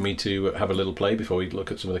good time for me to have a little play before we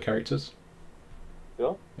look at some of the characters?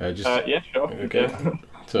 Sure. Yeah, sure. Okay. Yeah.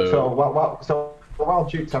 So while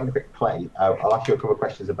Duke's having a quick play, I'll ask you a couple of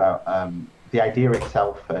questions about the idea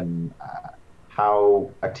itself and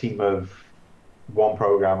how a team of 1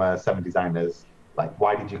 programmer, 7 designers. Like,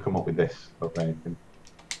 why did you come up with this or anything?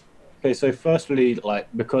 Okay, so firstly, like,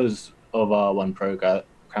 because of our 1 programmer,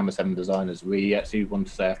 7 designers, we actually wanted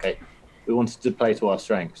to say, okay, we wanted to play to our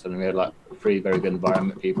strengths, and we had like 3 very good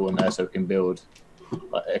environment people in there, so we can build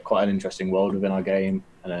like quite an interesting world within our game.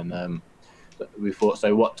 And then we thought,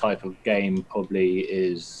 so what type of game probably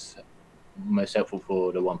is most helpful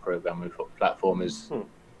for the 1 programmer? We thought platform is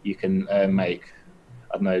you can make.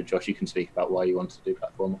 I don't know, Josh, you can speak about why you wanted to do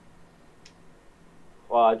platformer.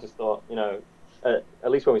 Well, I just thought,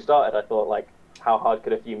 at least when we started, I thought, like, how hard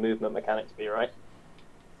could a few movement mechanics be, right?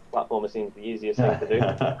 Platformer seems the easiest thing to do.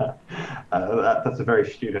 That's a very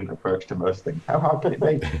student approach to most things. How hard can it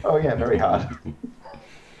be? Oh yeah, very hard.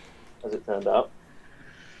 As it turned out.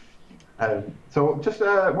 So just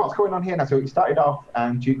what's going on here now? So it started off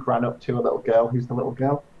and Duke ran up to a little girl. Who's the little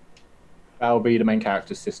girl? That'll be the main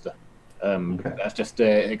character's sister. Okay. That's just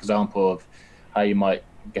an example of how you might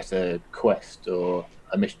get a quest or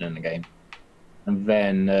a mission in the game. And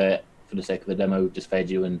then, for the sake of the demo, just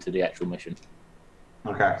fade you into the actual mission.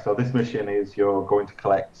 Okay, so this mission is you're going to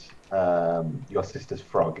collect your sister's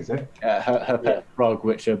frog, is it? Her pet frog,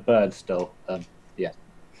 which a bird stole. Yeah.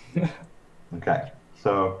 Okay,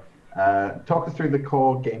 so talk us through the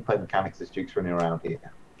core gameplay mechanics as Duke's running around here.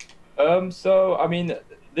 So I mean,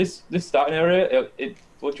 this starting area, it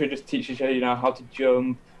literally just teaches you, how to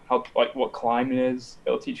jump, what climbing is.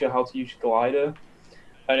 It'll teach you how to use your glider,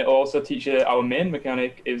 and it'll also teach you our main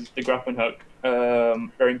mechanic is the grappling hook.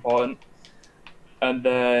 Very important. And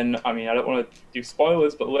then, I mean, I don't want to do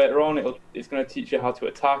spoilers, but later on, it's going to teach you how to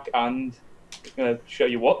attack, and it's going to show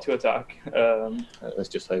you what to attack. Let's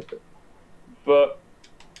just hope it. But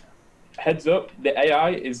heads up, the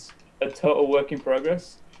AI is a total work in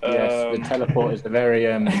progress. Yes, the teleport is a very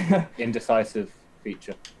indecisive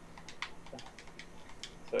feature.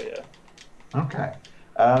 So yeah. Okay.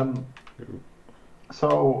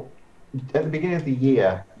 So at the beginning of the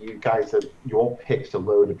year, you all pitched a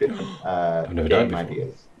load of different game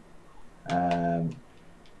ideas.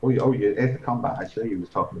 Here's the combat. Actually, you was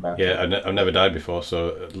talking about. Yeah, I've never died before,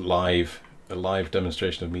 so a live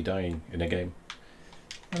demonstration of me dying in a game.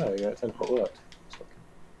 Oh, there we go. Teleport worked.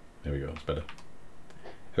 There we go. It's better.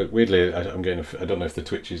 Weirdly, I'm getting. I don't know if the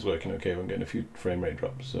Twitch is working okay. I'm getting a few frame rate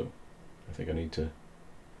drops, so I think I need to.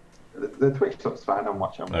 The Twitch looks fine. I'm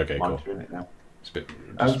monitoring it now. It's a bit.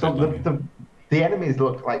 The enemies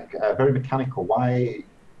look like very mechanical. Why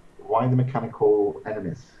the mechanical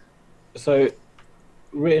enemies? So,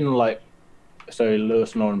 Lewis and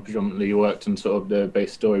Lauren predominantly worked on sort of the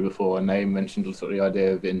base story before, and they mentioned sort of the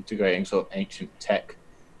idea of integrating sort of ancient tech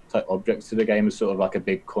type objects to the game as sort of like a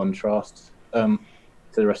big contrast to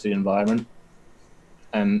the rest of the environment.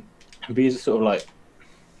 And these are sort of like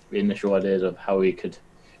the initial ideas of how we could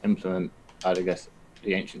implement, I guess,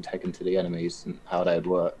 the ancient tech into the enemies and how they would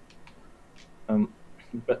work.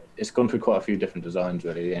 But it's gone through quite a few different designs,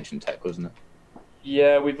 really, the ancient tech, wasn't it?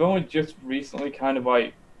 Yeah, we've only just recently kind of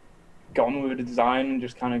like gone with the design and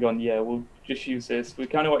just kind of gone, yeah, we'll just use this. We're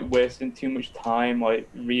kind of like wasting too much time like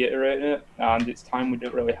reiterating it, and it's time we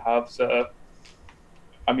don't really have. So,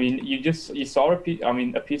 I mean, you saw a piece. I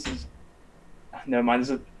mean, a piece is. Never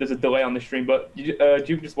mind. There's a delay on the stream, but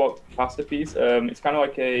Duke just walked past a piece. It's kind of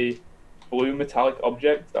like a blue metallic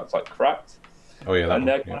object that's like cracked. Oh yeah, and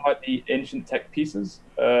they're kind of like the ancient tech pieces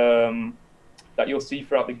that you'll see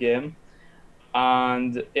throughout the game,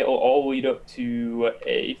 and it'll all lead up to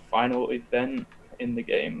a final event in the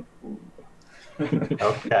game.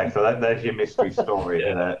 Okay, so there's your mystery story.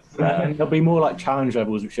 Yeah. And there'll be more like challenge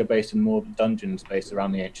levels, which are based in more dungeons based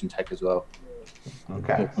around the ancient tech as well.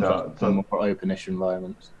 Okay, so more openish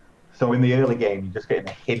environments. So in the early game, you're just getting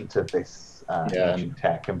a hint of this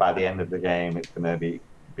tech, and by the end of the game, it's going to be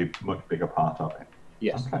a much bigger part of it.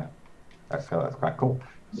 Yes. Okay. That's quite cool.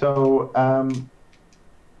 So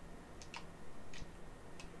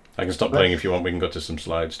I can stop playing if you want. We can go to some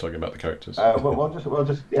slides talking about the characters. we'll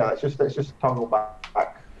just let's just toggle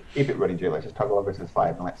back. Keep it running, Joe. Let's just toggle over to the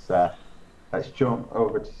slide and let's jump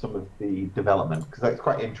over to some of the development, because that's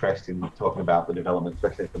quite interesting talking about the development,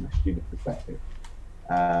 especially from a student perspective.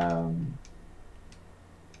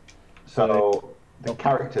 So the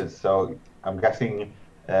characters. So I'm guessing,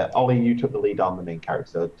 Ollie, you took the lead on the main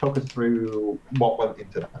character. So talk us through what went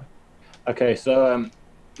into that. Okay, so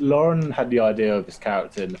Lauren had the idea of this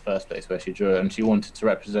character in the first place where she drew it, and she wanted to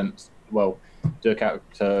represent, well, do a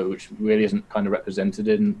character which really isn't kind of represented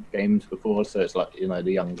in games before. So it's like,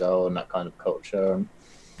 the young girl and that kind of culture. And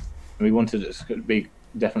we wanted it to be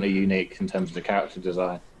definitely unique in terms of the character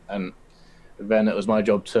design. And then it was my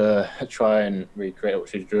job to try and recreate what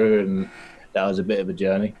she drew, and that was a bit of a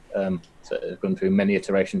journey. So it's gone through many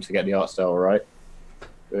iterations to get the art style right,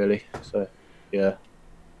 really. So, yeah.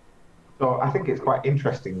 So I think it's quite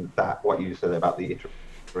interesting that what you said about the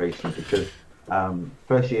iteration, because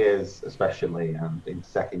first years especially, and in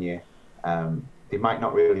second year, they might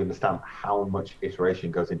not really understand how much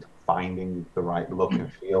iteration goes into finding the right look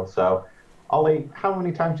and feel. So, Ollie, how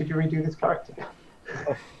many times did you redo this character?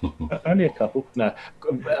 Only a couple. No,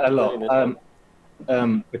 a lot.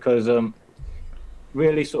 Because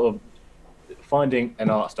really sort of finding an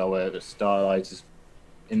art style where it's stylized is,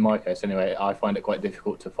 in my case anyway, I find it quite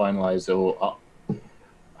difficult to finalize or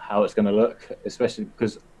how it's going to look, especially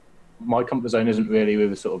because my comfort zone isn't really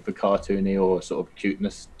with sort of the cartoony or sort of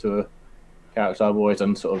cuteness to a character. I've always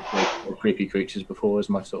done sort of creepy creatures before as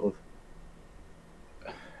my sort of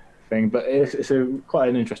thing, but it's quite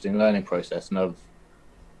an interesting learning process, and I've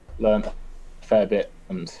learned a fair bit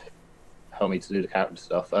and helped me to do the character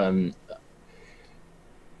stuff.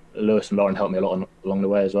 Lewis and Lauren helped me a lot along the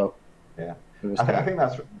way as well. Yeah, I think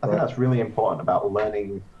that's really important about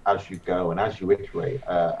learning as you go and as you iterate.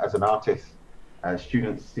 As an artist,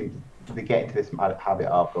 students seem to get into this habit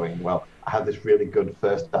of going, well, I have this really good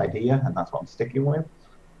first idea and that's what I'm sticking with.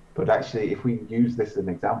 But actually, if we use this as an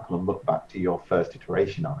example and look back to your first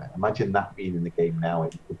iteration of it, imagine that being in the game now.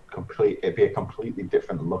 It'd be a completely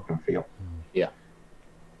different look and feel. Yeah.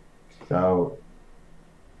 So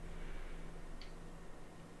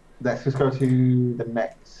let's just go to the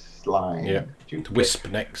next slide. Yeah. Wisp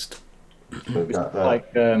next.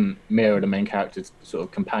 Like Mira, the main character, sort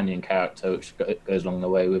of companion character, which goes along the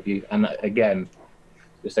way with you. And again,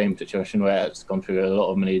 the same situation where it's gone through a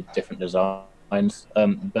lot of many different designs.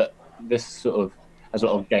 But this sort of has a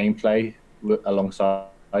lot of gameplay alongside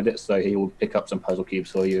it. So he will pick up some puzzle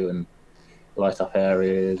cubes for you and light up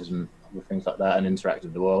areas and other things like that, and interact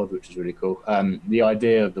with the world, which is really cool. The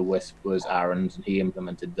idea of the Wisp was Aaron's, and he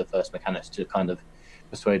implemented the first mechanics to kind of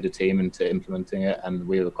persuade the team into implementing it, and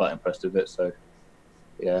we were quite impressed with it. So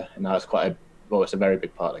yeah, and now it's it's a very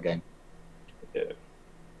big part of the game. Yeah.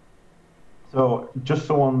 So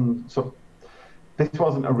so this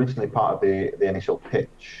wasn't originally part of the initial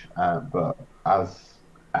pitch, but as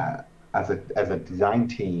a design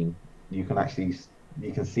team, you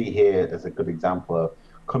can see here as a good example of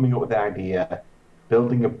coming up with the idea,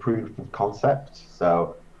 building a proof of concept.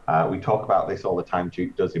 So we talk about this all the time.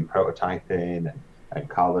 Duke does in prototyping, and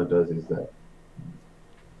Carla does, is that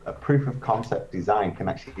a proof of concept design can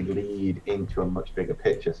actually lead into a much bigger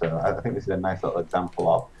picture. So I think this is a nice little example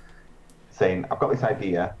of saying, I've got this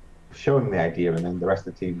idea, showing the idea, and then the rest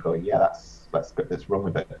of the team going, yeah, let's run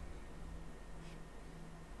with it.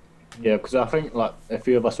 Yeah, because I think like a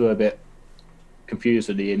few of us were a bit confused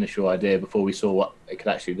with the initial idea before we saw what it could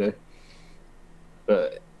actually do.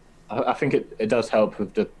 But I think it does help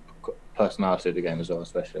with the personality of the game as well,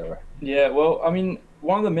 especially. Yeah, well, I mean,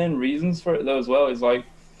 one of the main reasons for it though as well is like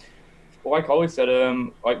Ollie said,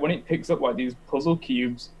 like when it picks up like these puzzle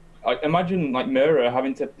cubes, like imagine like Mira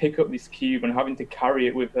having to pick up this cube and having to carry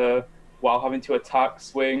it with her while having to attack,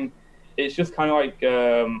 swing. It's just kind of like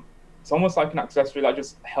it's almost like an accessory that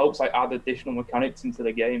just helps like add additional mechanics into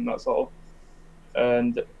the game. That's all.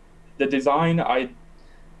 And the design, I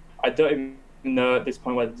don't even know at this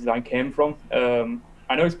point where the design came from.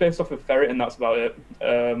 I know it's based off of Ferret, and that's about it.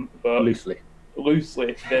 But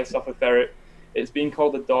loosely based off of Ferret. It's being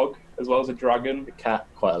called a dog as well as a dragon. A cat,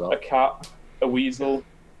 quite a lot. A cat, a weasel.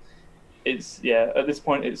 It's at this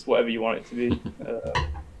point it's whatever you want it to be.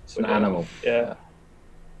 It's an animal. Yeah.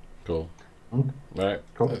 Cool. Okay. Right.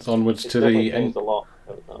 Cool. Let's onwards It's to the end. a lot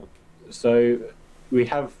over time. So we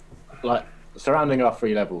have like surrounding our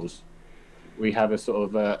 3 levels, we have a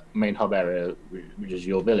sort of main hub area, which is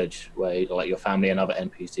your village, where like your family and other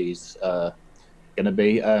NPCs are going to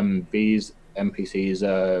be. These NPCs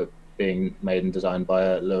are being made and designed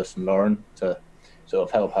by Lewis and Lauren to sort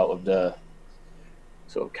of help out with the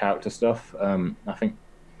sort of character stuff. I think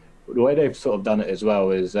the way they've sort of done it as well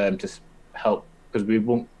is to help, because we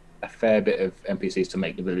want a fair bit of NPCs to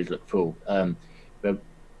make the village look full. They're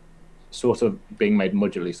sort of being made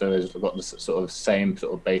modularly, so they've got the sort of same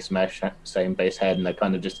sort of base mesh, same base head, and they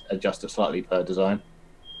kind of just adjust it slightly per design.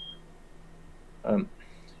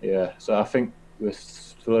 Yeah, so I think we're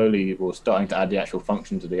starting to add the actual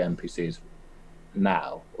function to the NPCs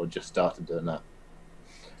now, or just started doing that.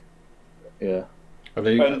 Yeah.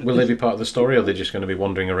 Will they be part of the story, or are they just going to be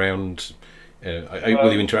wandering around?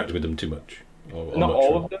 Will you interact with them too much? Not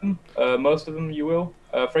all of them. Most of them you will.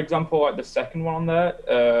 For example, like the second one on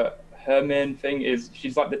there, her main thing is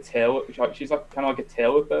she's like the tailor. She's like kind of like a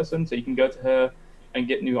tailor person, so you can go to her and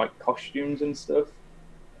get new like costumes and stuff.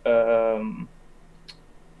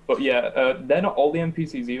 But yeah, they're not all the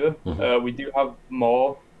NPCs either. Mm-hmm. We do have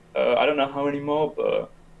more. I don't know how many more,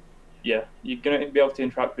 but yeah, you're gonna be able to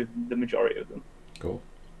interact with the majority of them. Cool.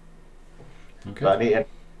 Okay.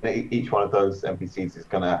 But each one of those NPCs is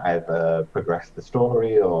going to either progress the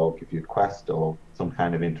story or give you a quest or some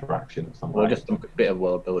kind of interaction of some Or kind. just a bit of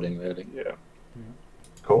world building, really. Yeah.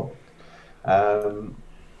 Cool. So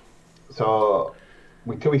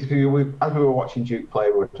as we were watching Duke play,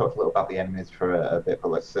 we talked a little about the enemies for a bit, but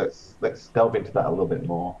let's delve into that a little bit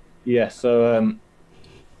more. Yeah. So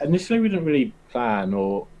initially we didn't really plan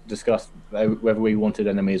or discuss whether we wanted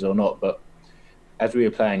enemies or not, but as we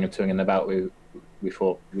were playing and swinging about, we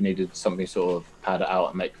thought we needed something sort of pad it out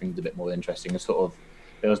and make things a bit more interesting. And sort of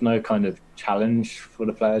there was no kind of challenge for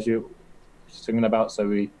the players you were swinging about, so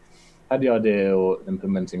we had the idea of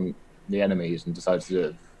implementing the enemies and decided to do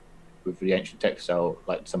it with the ancient textile,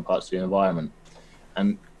 like some parts of the environment.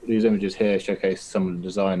 And these images here showcase some of the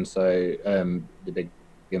designs. So the big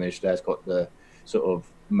image there's got the sort of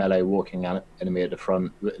melee walking enemy at the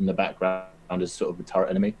front. In the background is sort of the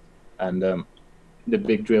turret enemy, and the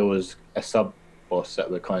big drill was a sub boss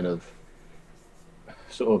that we're kind of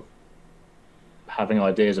sort of having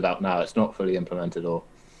ideas about now. It's not fully implemented, or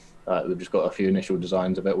we've just got a few initial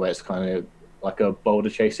designs of it where it's kind of like a boulder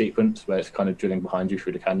chase sequence where it's kind of drilling behind you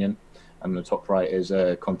through the canyon, and the top right is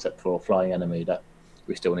a concept for a flying enemy that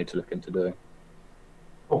we still need to look into doing.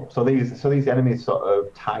 Oh, so these enemies sort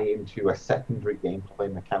of tie into a secondary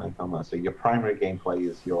gameplay mechanic almost. So your primary gameplay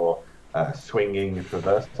is your swinging and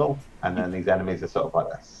traversal, and then these enemies are sort of like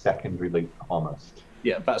a secondary leap almost.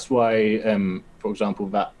 Yeah, that's why, for example,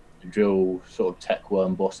 that drill sort of tech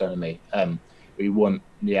worm boss enemy, we want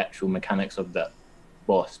the actual mechanics of that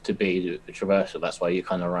boss to be the traversal. That's why you're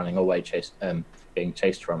kind of running away, being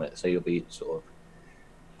chased from it. So you'll be sort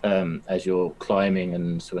of, as you're climbing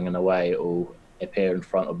and swinging away, it will appear in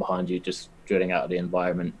front or behind you, just drilling out of the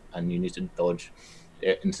environment, and you need to dodge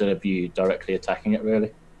it instead of you directly attacking it,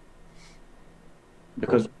 really.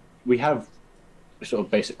 Because we have sort of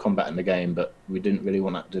basic combat in the game, but we didn't really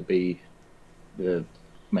want that to be the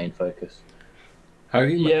main focus. How are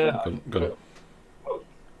you? Yeah. Got it.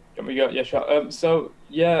 Can we go? Yeah, sure. So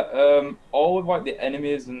yeah, all of like the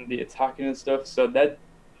enemies and the attacking and stuff, so they're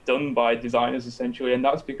done by designers essentially, and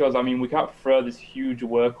that's because I mean we can't throw this huge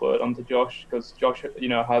workload onto Josh, because Josh, you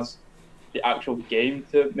know, has the actual game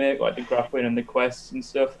to make, like the grappling and the quests and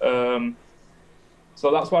stuff. So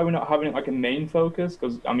that's why we're not having it like a main focus,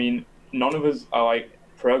 because I mean none of us are like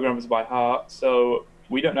programmers by heart, so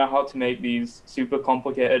we don't know how to make these super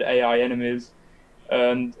complicated AI enemies,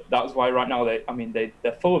 and that's why right now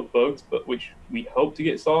they're full of bugs, but which we hope to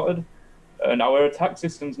get sorted. And our attack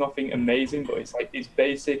system's nothing amazing, but it's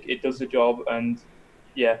basic, it does the job, and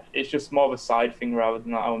yeah, it's just more of a side thing rather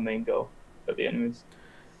than our main goal for the enemies.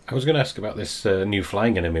 I was going to ask about this new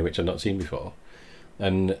flying enemy, which I've not seen before.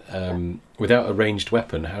 And without a ranged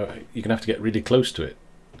weapon, how you're going to have to get really close to it.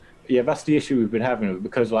 Yeah, that's the issue we've been having,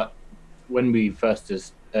 because like when we first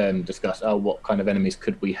discussed, what kind of enemies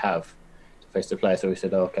could we have face to play, so we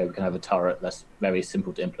said, okay, we can have a turret that's very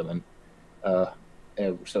simple to implement.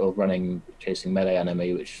 Sort of running, chasing melee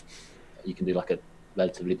enemy, which you can do like a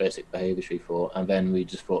relatively basic behavior tree for, and then we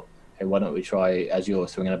just thought, hey, why don't we try, as you're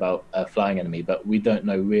swinging about, a flying enemy, but we don't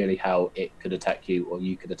know really how it could attack you or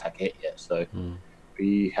you could attack it yet, so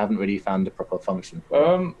we haven't really found the proper function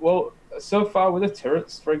for it. Well, so far with the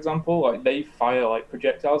turrets, for example, like they fire like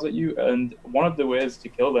projectiles at you, and one of the ways to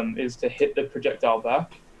kill them is to hit the projectile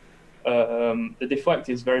back. The deflect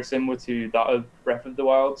is very similar to that of Breath of the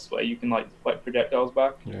Wilds, where you can like deflect projectiles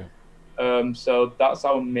back. Yeah. So that's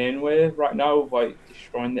our main way right now of like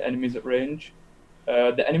destroying the enemies at range.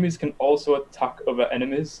 The enemies can also attack other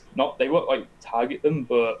enemies. They won't like target them,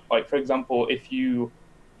 but like for example, if you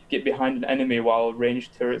get behind an enemy while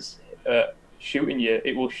ranged turrets shooting you,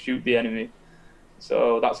 it will shoot the enemy.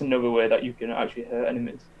 So that's another way that you can actually hurt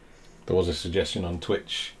enemies. There was a suggestion on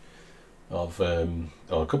Twitch of,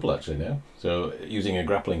 or a couple actually now, so using a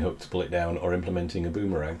grappling hook to pull it down or implementing a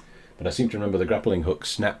boomerang. But I seem to remember the grappling hook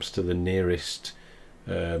snaps to the nearest,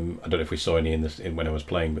 I don't know if we saw any when I was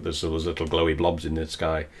playing, but there's those little glowy blobs in the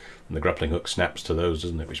sky, and the grappling hook snaps to those,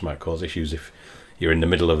 doesn't it, which might cause issues if you're in the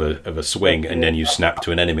middle of a swing and then you snap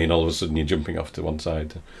to an enemy and all of a sudden you're jumping off to one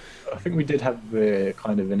side. I think we did have a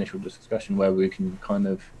kind of initial discussion where we can kind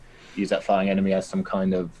of use that flying enemy as some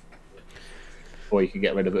kind of, or you can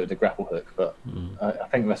get rid of it with the grapple hook. But I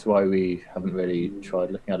think that's why we haven't really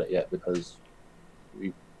tried looking at it yet, because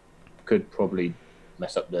we could probably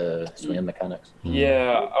mess up the swinging mechanics.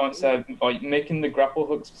 Yeah, I would say like making the grapple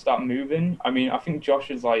hooks start moving. I mean, I think Josh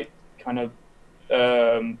has like kind of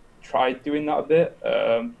tried doing that a bit,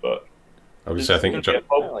 but I would say I think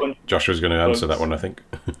Joshua's going to answer that one. I think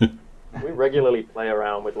we regularly play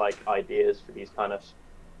around with like ideas for these kind of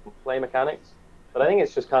play mechanics, but I think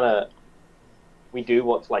it's just kind of we do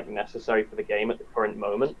what's like necessary for the game at the current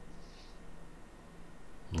moment.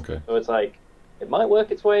 Okay. So it's like it might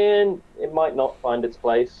work its way in, it might not find its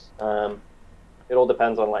place. It all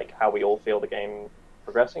depends on like how we all feel the game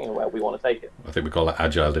progressing and where we want to take it. I think we call that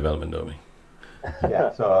agile development, don't we?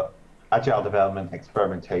 Yeah. So agile development,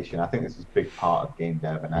 experimentation. I think this is a big part of game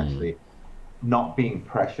dev, and actually not being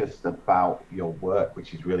precious about your work,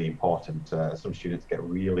 which is really important. Some students get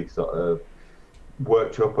really sort of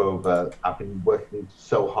worked up over, I've been working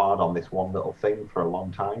so hard on this one little thing for a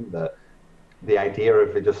long time that the idea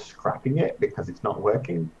of just scrapping it because it's not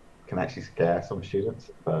working can actually scare some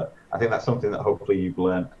students. But I think that's something that hopefully you've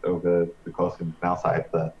learned over the course of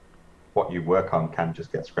Canalside, that what you work on can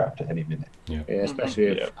just get scrapped at any minute. Yeah, especially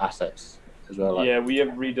with assets as well. Like, yeah, we have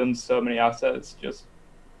redone so many assets. Just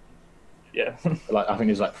like I think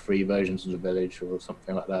there's like 3 versions of the village or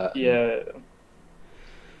something like that. Yeah.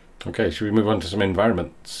 Okay, should we move on to some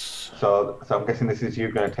environments? So I'm guessing this is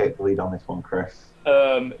you going to take the lead on this one, Chris.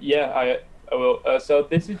 Yeah, I will. So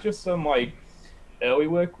this is just some like early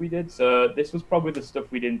work we did. So this was probably the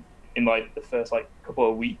stuff we did in like the first like couple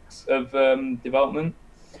of weeks of development.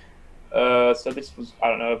 So this was, I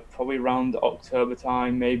don't know, probably around October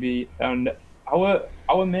time maybe, and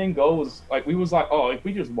our main goal was like, we was like, oh, if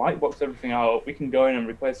we just whitebox everything out, we can go in and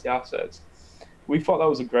replace the assets. We thought that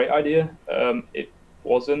was a great idea. It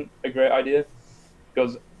wasn't a great idea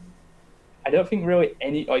because I don't think really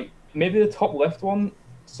any, like maybe the top left one,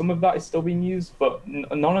 some of that is still being used, but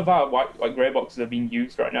none of our grey boxes are being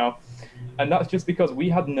used right now. And that's just because we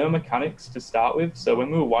had no mechanics to start with. So when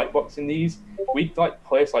we were whiteboxing these, we'd like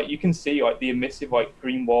place, like you can see like the emissive like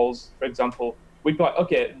green walls, for example. We'd be like,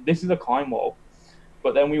 okay, this is a climb wall,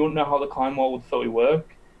 but then we wouldn't know how the climb wall would fully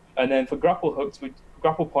work. And then for grapple hooks,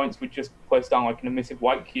 grapple points, we'd just place down like an emissive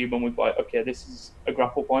white cube, and we'd be like, okay, this is a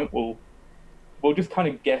grapple point. We'll just kind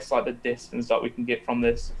of guess like the distance that we can get from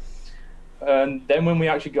this. And then when we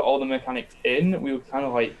actually got all the mechanics in, we were kind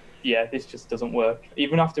of like, yeah, this just doesn't work.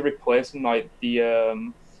 Even after replacing like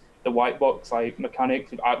the white box like mechanics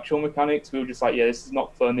with actual mechanics, we were just like, yeah, this is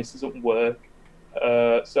not fun. This doesn't work.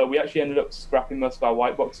 So we actually ended up scrapping most of our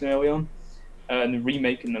white boxing early on and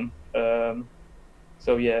remaking them.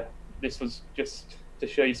 So yeah, this was just to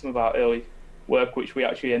show you some of our early work, which we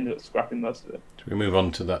actually ended up scrapping most of it. Should we move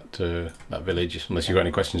on to that village? Unless you've got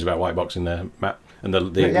any questions about white boxing there, Matt, and the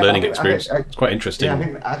learning experience. It's quite interesting.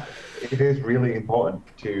 Yeah, I think it is really important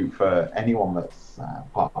for anyone that's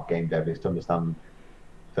part of game dev is to understand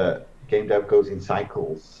that game dev goes in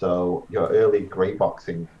cycles. So your early grey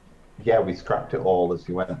boxing, yeah, we scrapped it all as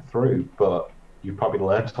we went through, but you probably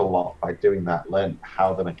learned a lot by doing that, learned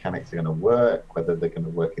how the mechanics are going to work, whether they're going to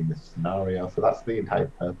work in this scenario. So that's the entire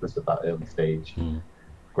purpose of that early stage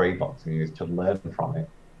grey boxing, is to learn from it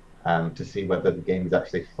and to see whether the game is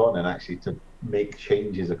actually fun and actually to make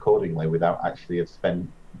changes accordingly without actually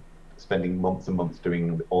spending months and months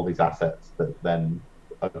doing all these assets that then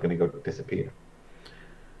are going to go disappear.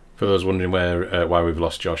 For those wondering why we've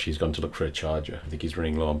lost Josh, he's gone to look for a charger. I think he's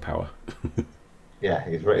running low on power. Yeah, I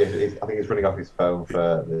think he's running off his phone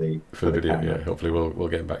for the video. camera. Yeah, hopefully we'll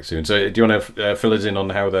get back soon. So, do you want to fill us in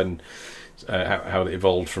on how then how it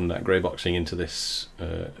evolved from that grey boxing into this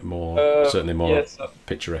certainly more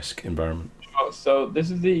picturesque environment? So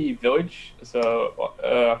this is the village. So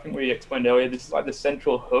I think we explained earlier, this is like the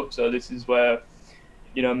central hub. So this is where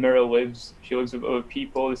Mira lives. She lives with other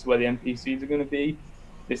people. This is where the NPCs are going to be.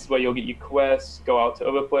 This is where you'll get your quests, go out to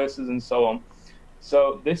other places, and so on.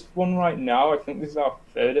 So this one right now, I think this is our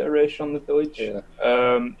third iteration on the village. Yeah.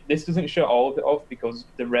 This doesn't show all of it off because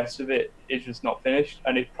the rest of it is just not finished,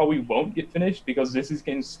 and it probably won't get finished because this is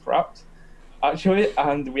getting scrapped, actually,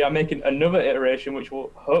 and we are making another iteration which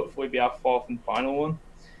will hopefully be our fourth and final one.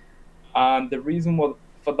 And the reason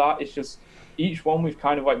for that is just each one we've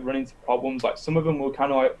kind of like run into problems. Like some of them were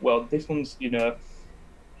kind of like, well, this one's, it'd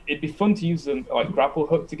be fun to use them like grapple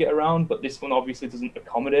hook to get around, but this one obviously doesn't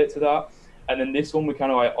accommodate to that. And then this one, we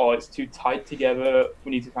kind of like, oh, it's too tight together.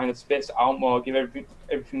 We need to kind of space it out more, give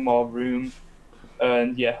everything more room.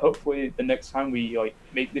 And yeah, hopefully the next time we like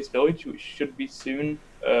make this village, which should be soon,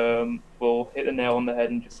 we'll hit the nail on the head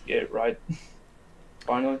and just get it right.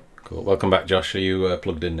 Finally. Cool. Welcome back, Josh. Are you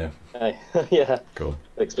plugged in now? Hey, yeah. Cool.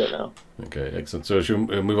 Fixed it now. Okay, excellent. So should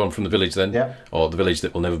we move on from the village then? Yeah. Or the village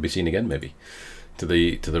that will never be seen again, maybe, to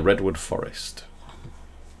the redwood forest.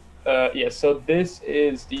 Yeah. So this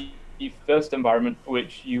is the first environment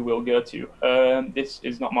which you will go to. This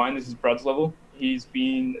is not mine. This is Brad's level. He's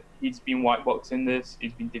been whiteboxing this.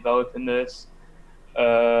 He's been developing this.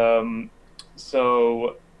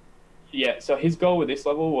 So his goal with this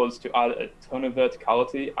level was to add a ton of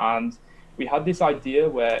verticality, and we had this idea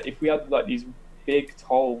where if we had like these big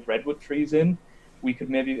tall redwood trees in, we could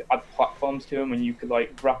maybe add platforms to them and you could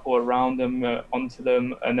like grapple around them, onto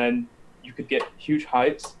them, and then you could get huge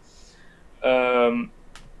heights.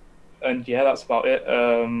 And yeah, that's about it.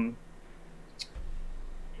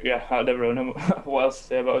 Yeah, I don't really know what else to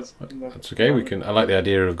say about it. That's okay. I like the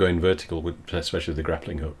idea of going vertical, especially with the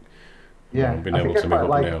grappling hook. Yeah, Being I able think to I move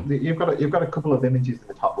quite up and like down. you've got a couple of images in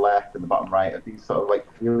the top left and the bottom right of these sort of like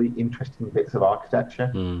really interesting bits of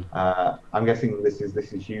architecture. I'm guessing this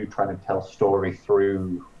is you trying to tell story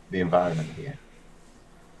through the environment here.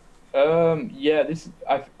 Yeah,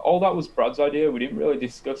 all that was Brad's idea. We didn't really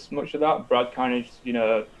discuss much of that. Brad kind of just,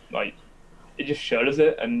 like it just showed us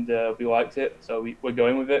it, and we liked it, so we're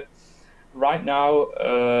going with it. Right now,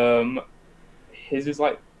 his is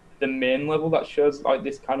like the main level that shows like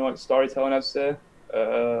this kind of like storytelling, I'd say.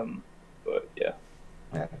 But yeah.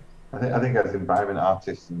 Yeah, I think as environment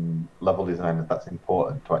artists and level designers, that's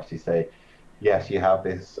important to actually say, yes, you have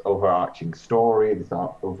this overarching story, this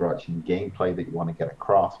overarching gameplay that you want to get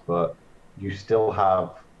across, but you still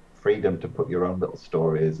have freedom to put your own little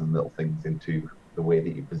stories and little things into the way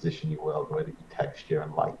that you position your world, the way that you texture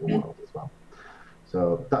and light your world as well.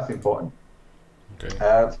 So that's important. Okay.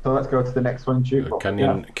 So let's go to the next one, Jude.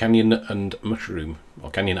 Canyon and mushroom,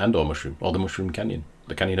 or canyon and or mushroom, or the mushroom canyon,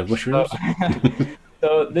 the canyon of mushrooms.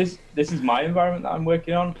 So this is my environment that I'm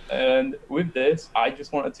working on, and with this, I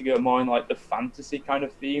just wanted to go more in like the fantasy kind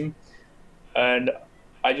of theme, and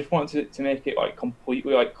I just wanted to make it like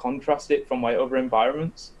completely like contrast it from my other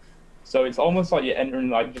environments. So it's almost like you're entering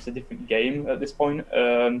like just a different game at this point,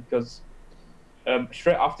 because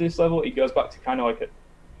straight after this level, it goes back to kind of like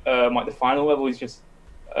the final level is just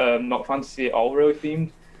not fantasy at all, really themed.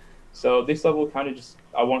 So this level kind of just,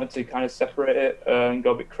 I wanted to kind of separate it and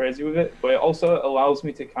go a bit crazy with it, but it also allows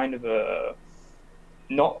me to kind of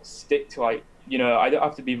not stick to like, I don't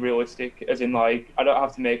have to be realistic, as in like, I don't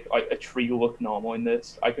have to make like a tree look normal in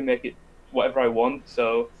this. I can make it whatever I want,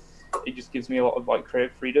 so it just gives me a lot of like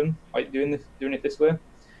creative freedom, like doing it this way.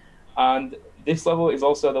 And this level is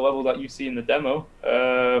also the level that you see in the demo,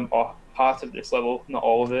 or part of this level, not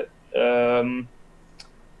all of it.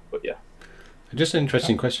 But yeah. Just an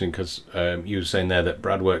interesting question, because you were saying there that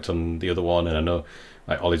Brad worked on the other one, and I know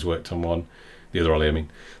like Ollie's worked on one, the other Ollie, I mean.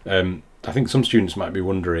 I think some students might be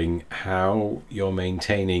wondering how you're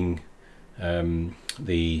maintaining a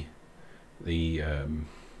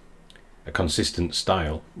consistent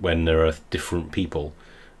style when there are different people.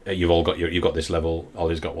 You've got this level.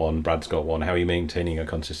 Ollie's got one. Brad's got one. How are you maintaining a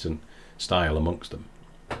consistent style amongst them?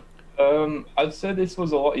 I'd say this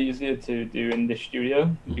was a lot easier to do in the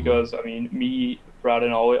studio because I mean, me, Brad,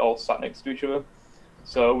 and Ollie all sat next to each other,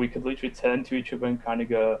 so we could literally turn to each other and kind of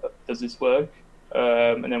go, "Does this work?"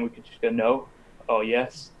 And then we could just go, "No," or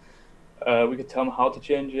 "Yes." We could tell them how to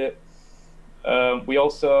change it. We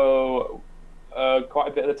also quite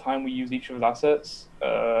a bit of the time we use each other's assets,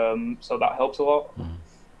 so that helps a lot.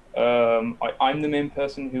 I'm the main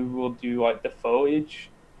person who will do like the foliage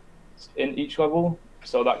in each level,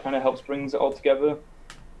 so that kind of helps brings it all together.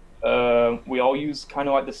 We all use kind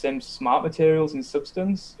of like the same smart materials in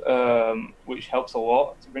substance, which helps a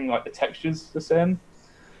lot to bring like the textures the same.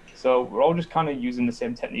 So we're all just kind of using the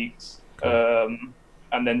same techniques, and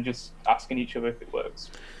then just asking each other if it works.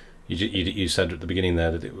 You said at the beginning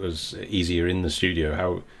there that it was easier in the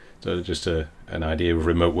studio. So just a an idea of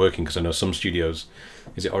remote working? Because I know some studios,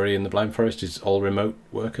 is it Ori in the Blind Forest, is all remote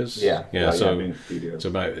workers? Yeah. So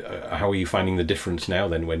about how are you finding the difference now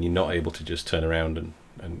then when you're not able to just turn around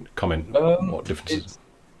and comment what differences?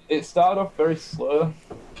 It started off very slow.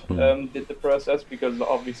 Did the process, because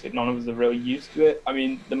obviously none of us are really used to it. I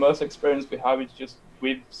mean, the most experience we have is just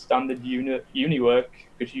with standard uni work,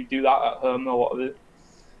 because you do that at home a lot of it.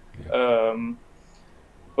 Yeah.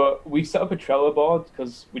 But we set up a Trello board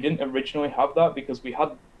because we didn't originally have that, because we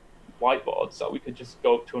had whiteboards that we could just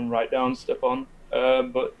go up to and write down stuff on.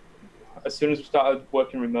 But as soon as we started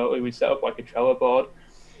working remotely, we set up like a Trello board,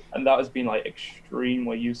 and that has been like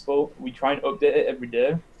extremely useful. We try and update it every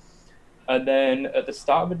day. And then at the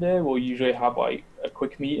start of the day, we'll usually have like a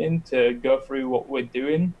quick meeting to go through what we're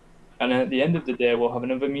doing. And then at the end of the day, we'll have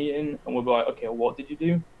another meeting and we'll be like, okay, what did you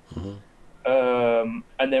do?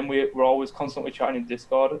 And then we're always constantly chatting in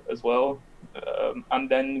Discord as well. And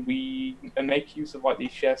then we make use of like the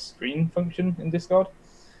share screen function in Discord.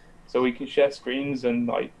 So we can share screens and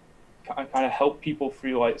like kind of help people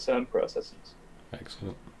through like certain processes.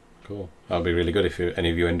 Excellent. Cool. That'll be really good if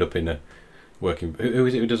any of you end up in a working. Who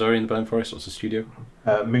is it who does Ori in the Blind Forest? What's the studio?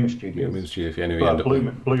 Moon Studios. Yeah, Moon Studio. If any of you end up Blue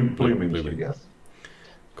Moon Studios.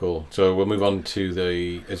 Cool. So we'll move on to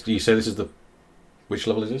the. Do you say this is the? Which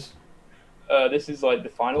level is this? This is like the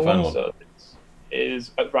final one. So this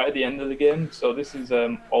is right at the end of the game. So this is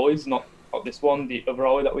always not this one, the other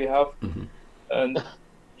Ollie that we have, and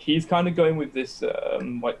he's kind of going with this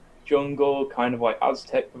like jungle kind of like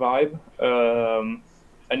Aztec vibe.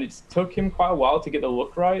 And it's took him quite a while to get the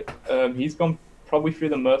look right. He's gone probably through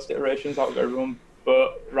the most iterations out of everyone,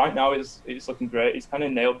 but right now it's looking great. He's kind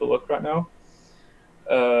of nailed the look right now.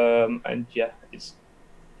 And yeah, it's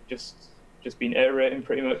just been iterating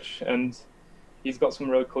pretty much, and he's got some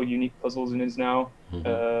really cool, unique puzzles in his now.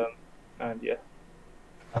 And yeah,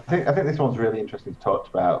 I think this one's really interesting to talk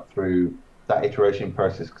about through that iteration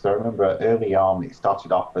process, because I remember early on it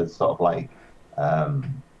started off as sort of like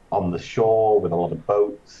on the shore with a lot of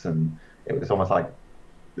boats, and it was almost like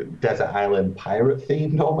desert island pirate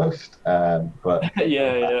themed almost. But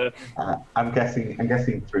I'm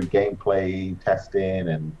guessing through gameplay testing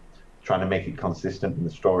and trying to make it consistent in the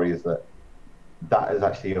story is that has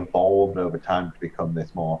actually evolved over time to become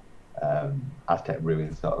this more Aztec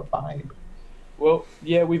ruins sort of vibe. Well,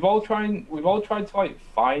 yeah, we've all tried to like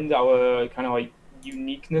find our kind of like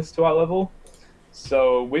uniqueness to our level.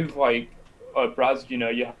 So with like Braz, you know,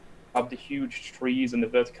 you have the huge trees and the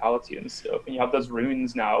verticality and stuff, and you have those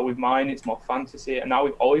ruins now. With mine, it's more fantasy, and now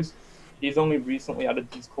he's only recently added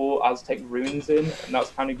these cool Aztec ruins in, and that's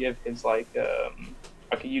kind of give his like a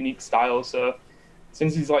unique style. So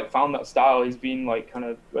since he's like found that style, he's been like kind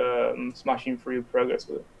of smashing through progress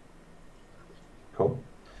with it. Cool.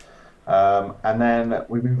 And then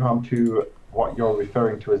we move on to what you're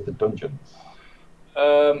referring to as the dungeons.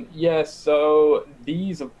 Yeah, so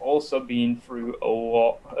these have also been through a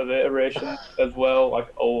lot of iterations as well, like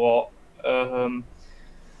a lot.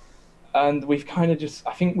 And we've kind of just,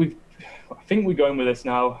 I think we're going with this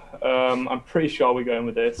now. I'm pretty sure we're going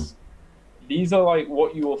with this. These are like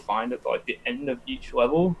what you will find at like the end of each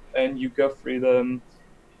level, and you go through them.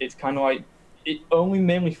 It's kind of like, it only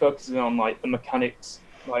mainly focuses on like the mechanics.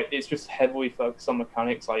 Like it's just heavily focused on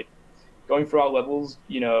mechanics. Like going through our levels,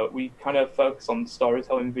 you know, we kind of focus on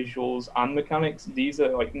storytelling, visuals, and mechanics. These are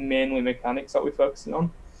like mainly mechanics that we're focusing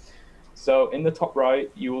on. So in the top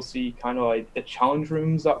right, you will see kind of like the challenge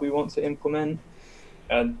rooms that we want to implement.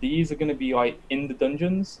 And these are going to be like in the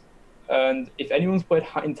dungeons. And if anyone's played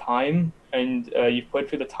Hat in Time and you've played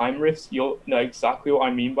through the time rifts, you'll know exactly what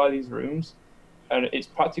I mean by these rooms. And it's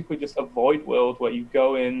practically just a void world where you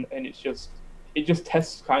go in and it just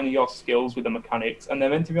tests kind of your skills with the mechanics, and they're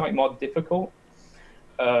meant to be like more difficult.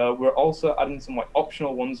 We're also adding some like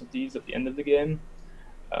optional ones of these at the end of the game,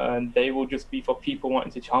 and they will just be for people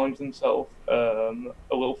wanting to challenge themselves a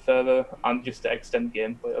little further and just to extend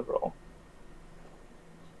gameplay overall.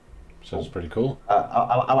 Sounds pretty cool.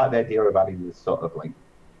 I like the idea of adding this sort of like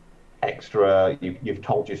extra. You've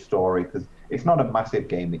told your story, because it's not a massive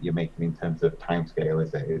game that you're making in terms of timescale,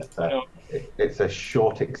 is it? It's a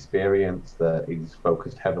short experience that is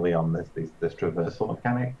focused heavily on this traversal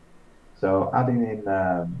mechanic. So adding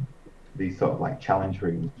in these sort of like challenge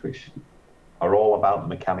rooms, which are all about the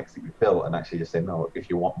mechanics that you built, and actually just say, no, if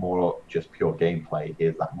you want more just pure gameplay,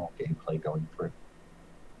 here's that more gameplay going through.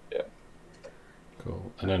 Yeah.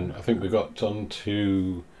 Cool. And then I think we got on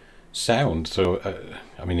to sound. So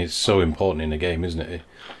I mean, it's so important in a game, isn't it?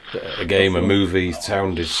 A game, a movie,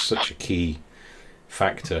 sound is such a key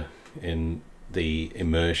factor in the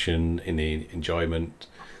immersion, in the enjoyment.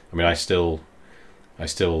 I mean, I still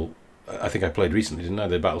I think I played recently, didn't I?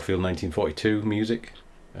 The Battlefield 1942 music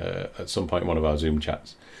at some point in one of our Zoom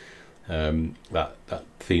chats. That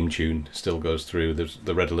theme tune still goes through. There's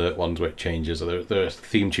the Red Alert ones where it changes. There are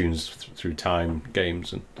theme tunes through time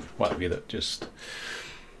games and what have you that just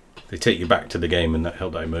they take you back to the game and that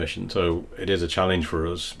help that immersion. So it is a challenge for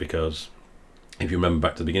us because if you remember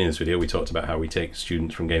back to the beginning of this video, we talked about how we take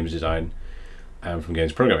students from games design and from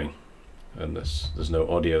games programming, and there's no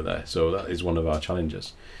audio there. So that is one of our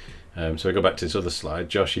challenges. So we go back to this other slide.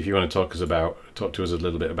 Josh, if you want to talk to us a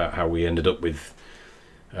little bit about how we ended up with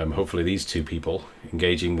hopefully these two people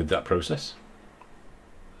engaging with that process.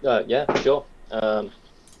 Yeah, sure. I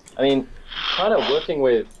mean, kind of working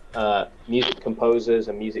with music composers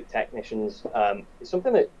and music technicians is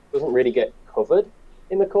something that doesn't really get covered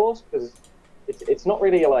in the course because it's not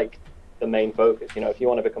really like the main focus. You know, if you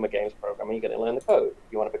want to become a games programmer, you're going to learn the code.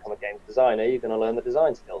 If you want to become a games designer, you're going to learn the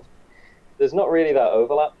design skills. There's not really that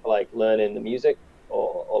overlap for like learning the music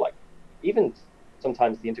or like even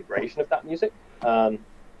sometimes the integration of that music.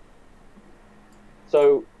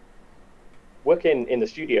 So working in the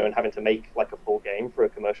studio and having to make like a full game for a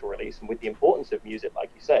commercial release, and with the importance of music, like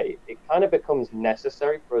you say, it kind of becomes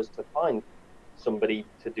necessary for us to find somebody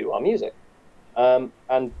to do our music.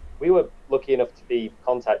 And we were lucky enough to be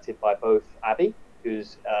contacted by both Abby,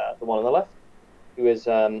 who's the one on the left, who is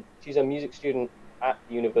she's a music student at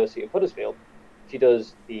the University of Huddersfield. She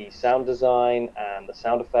does the sound design and the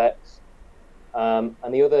sound effects. And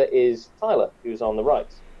the other is Tyler, who's on the right.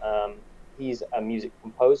 He's a music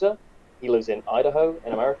composer. He lives in Idaho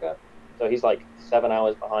in America, so he's like 7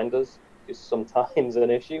 hours behind us, which is sometimes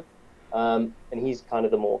an issue. And he's kind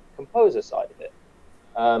of the more composer side of it.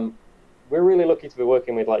 We're really lucky to be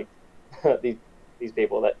working with like these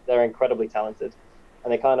people. That they're incredibly talented,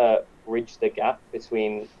 and they kind of bridge the gap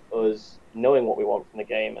between us knowing what we want from the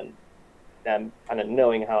game and them kind of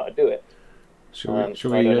knowing how to do it. Should we? I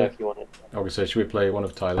don't know if you want to. I would say, should we play one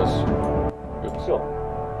of Tyler's? Oops. Sure.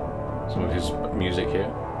 Some of his music here.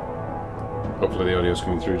 Hopefully the audio's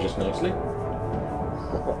coming through just nicely.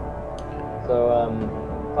 So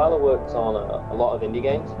Tyler works on a lot of indie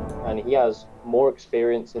games, and he has more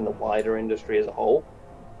experience in the wider industry as a whole,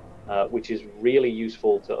 which is really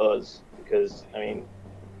useful to us because, I mean,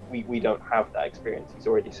 we don't have that experience. He's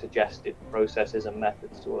already suggested processes and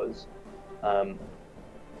methods to us,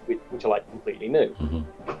 which are like completely new.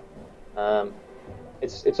 Mm-hmm.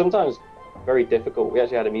 It's sometimes very difficult. We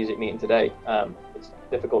actually had a music meeting today. It's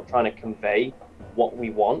difficult trying to convey what we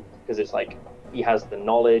want because it's like he has the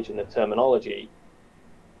knowledge and the terminology,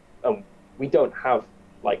 and we don't have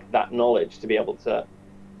like that knowledge to be able to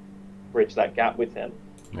bridge that gap with him.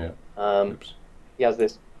 Yeah. He has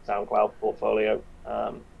this SoundCloud portfolio,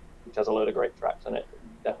 which has a load of great tracks on it.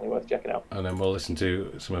 Definitely worth checking out. And then we'll listen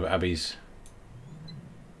to some of Abby's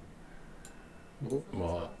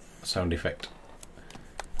more sound effect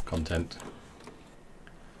content.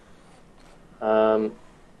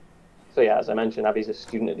 So yeah, as I mentioned, Abby's a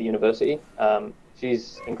student at the university.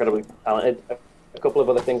 She's incredibly talented. A couple of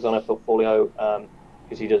other things on her portfolio,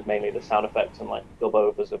 because she does mainly the sound effects and like dub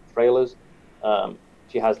overs of trailers.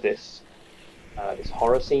 She has this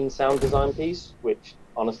horror scene sound design piece, which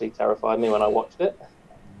honestly terrified me when I watched it.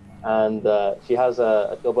 And she has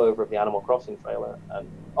a dub over of the Animal Crossing trailer. And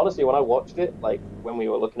honestly, when I watched it, like when we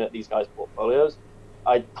were looking at these guys' portfolios,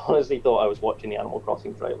 I honestly thought I was watching the Animal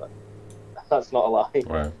Crossing trailer. That's not a lie.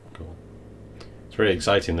 Wow, cool. It's really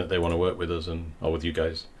exciting that they want to work with us or with you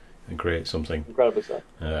guys and create something Incredibly so.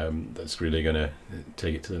 That's really going to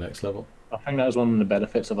take it to the next level. I think that was one of the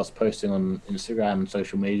benefits of us posting on Instagram and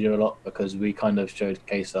social media a lot, because we kind of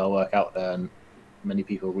showcased our work out there, and many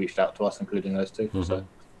people reached out to us, including those two. Mm-hmm. So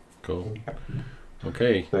cool.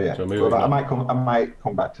 Okay. So yeah, moving I on. might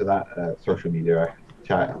come back to that social media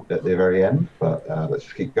chat at the very end, but let's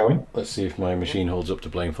just keep going. Let's see if my machine holds up to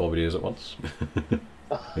playing 4 videos at once.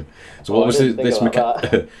 So what was this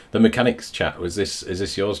the mechanics chat? Is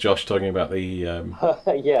this yours, Josh, talking about the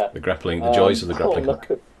yeah, the grappling, the joys of the grappling hook?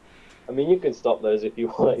 No. I mean, you can stop those if you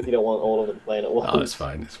want. If you don't want all of them playing at once. Oh, that's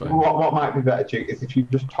fine. It's fine. What might be better, Duke, is if you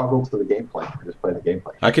just toggle to the gameplay and just play the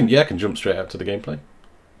gameplay. I can jump straight up to the gameplay.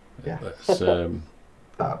 Yeah. That's, I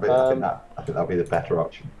think that'll be the better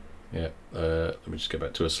option. yeah. Let me just get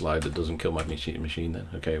back to a slide that doesn't kill my machine then.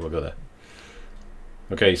 Okay, we'll go there.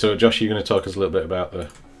 Okay, so Josh, you're going to talk us a little bit about the...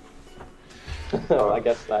 I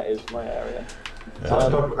guess that is my area. So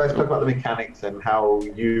let's talk about the mechanics and how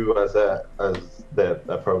you, as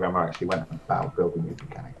the programmer, actually went about building these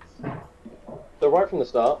mechanics. So right from the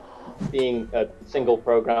start, being a single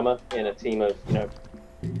programmer in a team of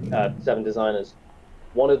 7 designers,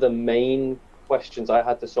 one of the main questions I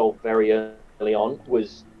had to solve very early on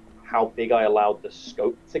was how big I allowed the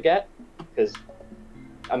scope to get, because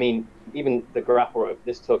I mean, even the grapple rope,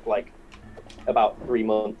 this took like about 3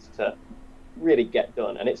 months to really get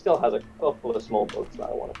done, and it still has a couple of small bugs that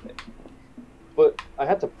I want to fix. But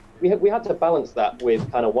we had to balance that with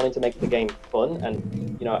kind of wanting to make the game fun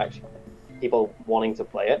and, you know, actually people wanting to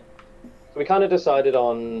play it. So we kind of decided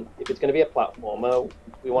on, if it's going to be a platformer,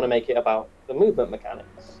 we want to make it about the movement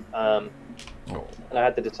mechanics. And I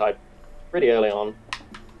had to decide pretty early on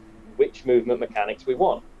which movement mechanics we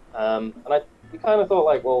want. We kind of thought,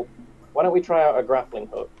 like, well, why don't we try out a grappling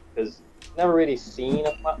hook? Because I've never really seen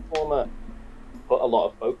a platformer put a lot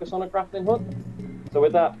of focus on a grappling hook. So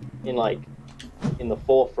with that in the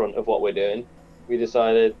forefront of what we're doing, we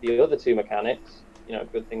decided the other two mechanics, you know,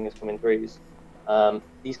 good things come in threes.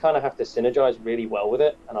 These kind of have to synergize really well with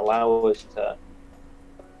it and allow us to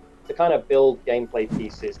kind of build gameplay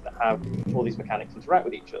pieces that have all these mechanics interact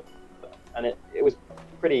with each other. And it was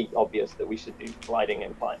pretty obvious that we should do gliding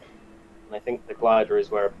and climbing. And I think the glider is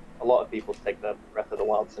where a lot of people take the Breath of the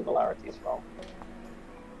Wild similarities from.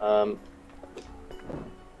 Of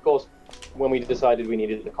course, when we decided we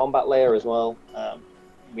needed the combat layer as well,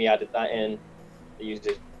 we added that in. It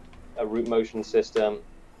uses a root motion system,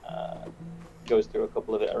 goes through a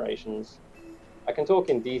couple of iterations. I can talk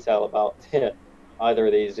in detail about either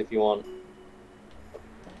of these if you want.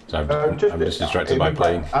 So I'm just distracted by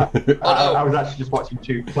playing. I was actually just watching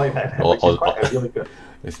Duke play then, which is quite a really good.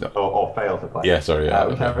 It's not. Or fail to play. Yeah, sorry.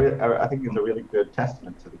 I think it's a really good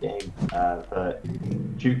testament to the game that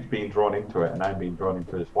Duke's being drawn into it and I'm being drawn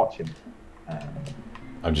into just watching.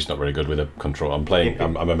 I'm just not very good with a control. I'm playing.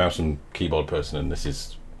 I'm a mouse and keyboard person, and this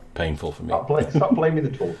is painful for me. Stop blaming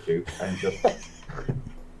the tools, Duke, and just.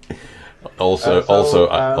 Also,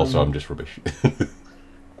 I'm just rubbish.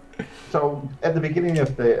 So at the beginning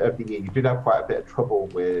of the year, you did have quite a bit of trouble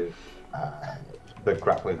with the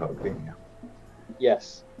grappling hook, didn't you?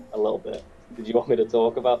 Yes, a little bit. Did you want me to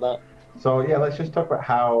talk about that? So yeah, let's just talk about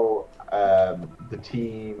how the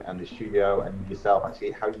team and the studio and yourself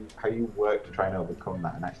actually how you work to try and overcome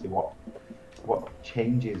that, and actually what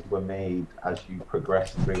changes were made as you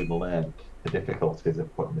progressed through and learned the difficulties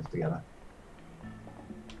of putting this together.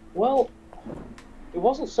 Well, it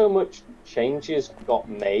wasn't so much changes got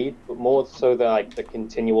made, but more so the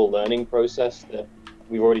continual learning process that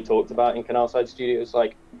we've already talked about in Canalside Studios.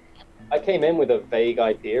 Like, I came in with a vague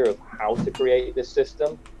idea of how to create this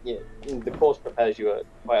system. Yeah, the course prepares you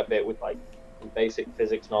quite a bit with like basic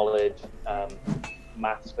physics knowledge,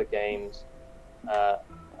 maths for games,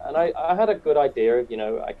 and I had a good idea of, you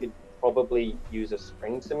know, I could probably use a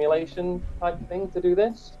spring simulation type thing to do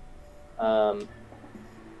this.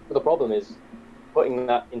 But the problem is putting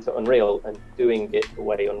that into Unreal and doing it the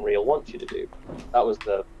way Unreal wants you to do. That was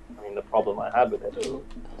the problem I had with it.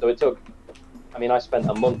 So it took, I spent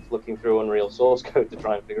a month looking through Unreal source code to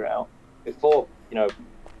try and figure it out. Before, you know,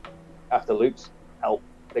 after Luke's help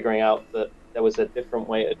figuring out that there was a different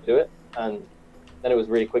way to do it, and then it was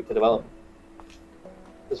really quick to develop.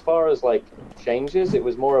 As far as like changes, it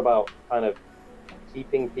was more about kind of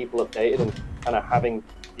keeping people updated and kind of having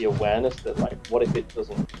the awareness that, like, what if it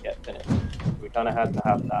doesn't get finished? We kind of had to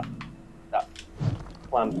have that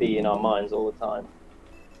plan B in our minds all the time.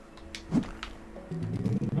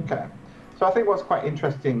 Okay. So I think what's quite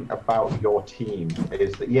interesting about your team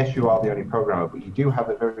is that, yes, you are the only programmer, but you do have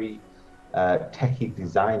a very techie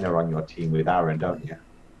designer on your team with Aaron, don't you?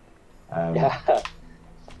 Yeah.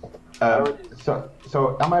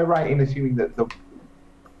 So am I right in assuming that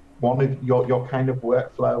one of your kind of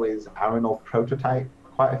workflow is Aaron will prototype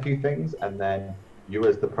quite a few things, and then you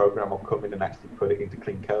as the programmer will come in and actually put it into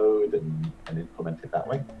clean code and implement it that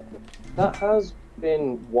way? That has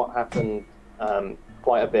been what happened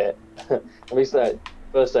quite a bit. Let me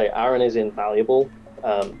first say Aaron is invaluable.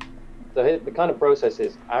 So the kind of process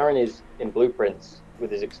is Aaron is in Blueprints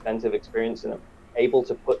with his extensive experience in them, able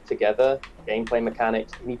to put together gameplay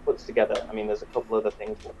mechanics. And he puts together, there's a couple other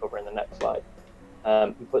things we'll cover in the next slide.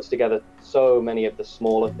 He puts together so many of the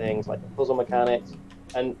smaller things like the puzzle mechanics,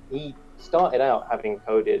 and he started out having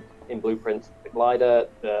coded in Blueprints the glider,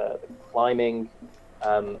 the climbing,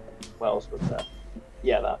 what else was there?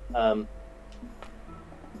 Yeah, that.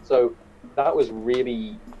 So that was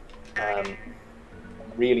really,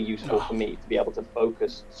 really useful for me to be able to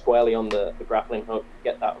focus squarely on the grappling hook,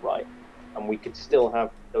 get that right, and we could still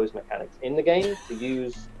have those mechanics in the game to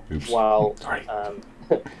use while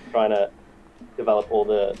trying to develop all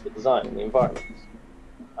the design and the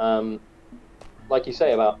environments. Like you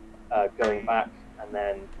say about going back and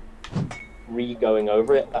then re-going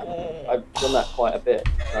over it, I've done that quite a bit.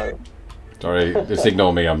 So. Sorry, just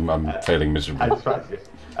ignore me. I'm failing miserably.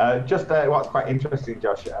 Just what's quite interesting,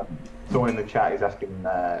 Josh. Someone in the chat is asking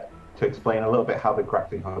to explain a little bit how the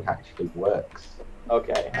grappling hook actually works.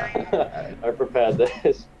 Okay, I prepared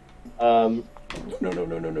this. No.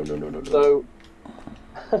 So,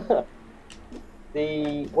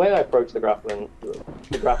 the way I approach the grappling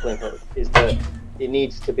hook is that it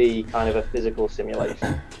needs to be kind of a physical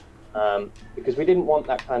simulation, because we didn't want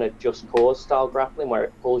that kind of just cause style grappling where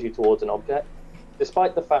it pulls you towards an object,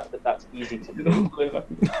 despite the fact that that's easy to do.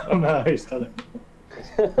 Oh no, he's done it.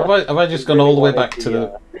 Have I just gone all the way back to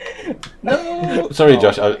the? No. Sorry,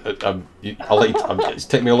 Josh. I'll let you. It's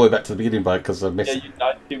taken me all the way back to the beginning because I missed. Yeah, you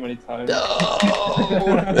died too many times.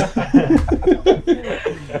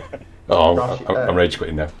 Oh, Josh, I'm rage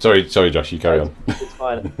quitting now. Sorry, Josh. You carry on. It's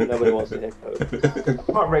fine. Nobody wants to hear code.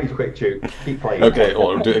 Come on, rage quit, shoot. Keep playing. Okay,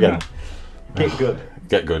 well, do it again. Get good.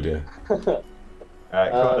 Get good, yeah.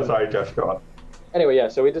 Sorry, Josh. Go on. Anyway, yeah.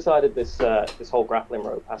 So we decided this whole grappling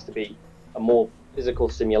rope has to be a more physical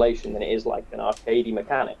simulation than it is like an arcadey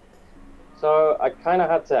mechanic. So I kind of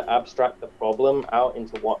had to abstract the problem out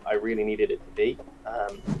into what I really needed it to be,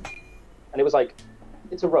 and it was like,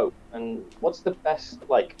 it's a rope, and what's the best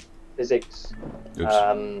like physics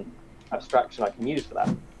abstraction I can use for that?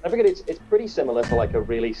 I figured it's pretty similar to like a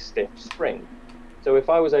really stiff spring. So if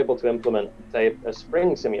I was able to implement, say, a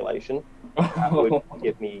spring simulation, that would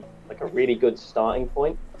give me like a really good starting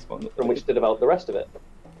point from which to develop the rest of it.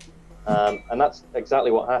 And that's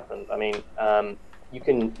exactly what happened. I mean, you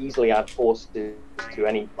can easily add forces to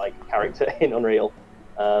any like character in Unreal.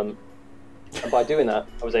 And by doing that,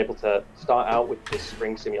 I was able to start out with this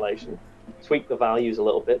spring simulation, tweak the values a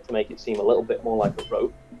little bit to make it seem a little bit more like a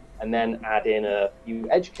rope, and then add in a few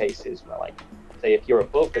edge cases where, like, say if you're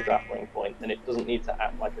above the grappling point, then it doesn't need to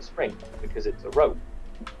act like a spring because it's a rope.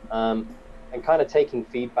 And kind of taking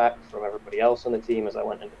feedback from everybody else on the team as I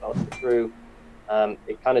went and developed it through,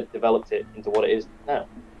 it kind of developed it into what it is now.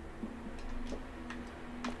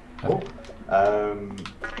 Cool. I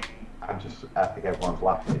think everyone's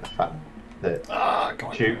laughing at the fact that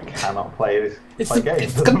Duke cannot play games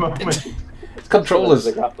at the moment. It's controllers.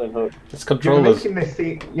 The grappling hook. It's controllers. You're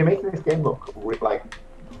making this game look like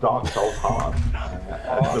Dark Souls hard.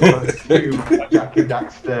 As opposed to Jack and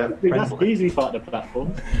Daxter. That's the easy part of the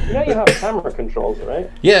platform. You know you have camera controls, right?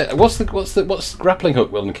 Yeah. What's grappling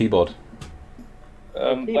hook on the keyboard?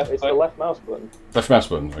 It's the left mouse button. Left mouse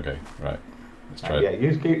button. Okay, right. Let's try it. Yeah,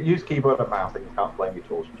 use keyboard and mouse, and you can't blame your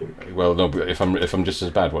tools, Duke. Well, no. But if I'm just as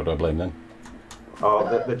bad, what do I blame then? Oh,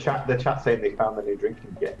 the chat saying they found the new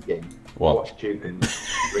drinking game. What? Watch Duke and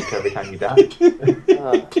drink every time you die.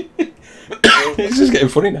 This is getting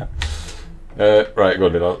funny now. Right, go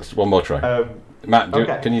on. One more try. Matt,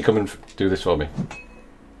 can you come and do this for me?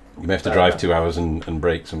 You may have to drive 2 hours and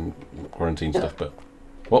break some quarantine stuff, but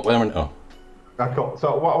what? Oh. Cool.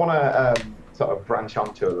 So what I want to sort of branch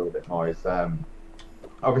onto a little bit more is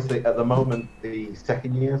obviously at the moment the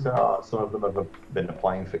second years some of them have been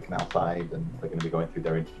applying for Canalside and they're going to be going through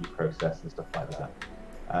their interview process and stuff like that.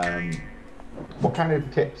 What kind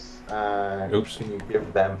of tips can you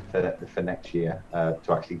give them for next year to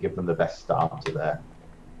actually give them the best start to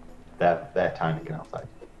their time in Canalside?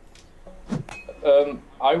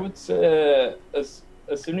 I would say as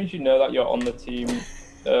soon as you know that you're on the team,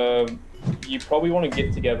 you probably want to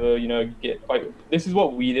get together. This is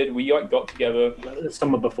what we did. We got together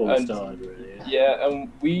summer before we started, really. Yeah,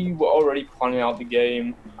 and we were already planning out the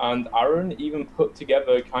game, and Aaron even put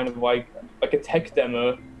together kind of like a tech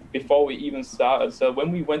demo before we even started. So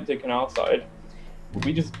when we went to Canalside,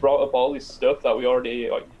 we just brought up all this stuff that we already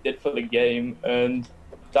did for the game, and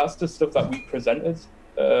that's the stuff that we presented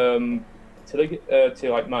to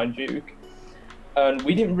Matt and Duke. And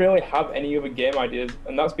we didn't really have any other game ideas,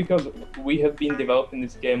 and that's because we have been developing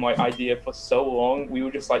this game idea for so long. We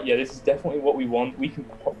were just like, yeah, this is definitely what we want. We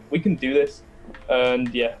can do this,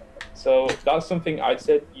 and yeah. So that's something I'd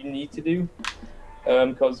said you need to do,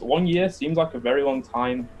 because 1 year seems like a very long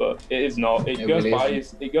time, but it is not. It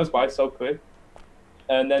goes by so quick,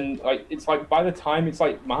 and then it's like by the time it's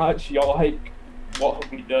like March, you're like, what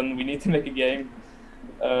have we done? We need to make a game.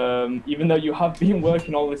 Even though you have been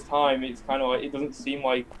working all this time, it's kind of like it doesn't seem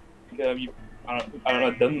like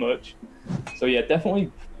you've done much. So yeah,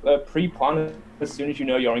 definitely pre-plan as soon as you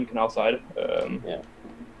know you're in Canalside.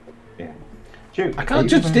 Yeah. Duke, I can't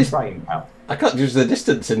judge this. I can't judge the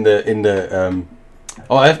distance in the.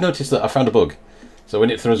 Oh, I have noticed that I found a bug. So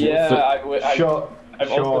when it throws. Yeah, sure,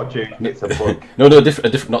 Duke. It's a bug. No,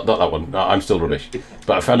 different. Not that one. No, I'm still rubbish.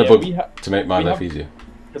 But I found a bug to make my life easier.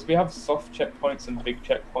 Because we have soft checkpoints and big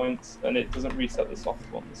checkpoints, and it doesn't reset the soft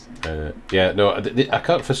ones. Yeah, no, I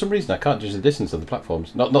can't. For some reason, I can't judge the distance of the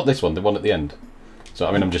platforms. Not this one, the one at the end. So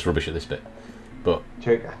I mean, I'm just rubbish at this bit. But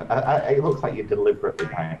it looks like you're deliberately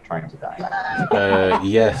trying to die.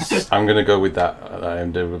 yes, I'm going to go with that. I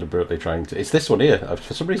am deliberately trying to. It's this one here.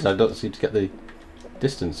 For some reason, I don't seem to get the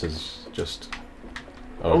distances. Just.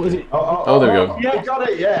 Oh, is it? Oh, there we go. Yeah, I got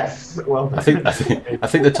it. Yes. Well, I think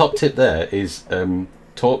the top tip there is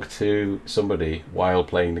talk to somebody while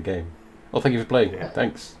playing the game. Oh, thank you for playing. Yeah.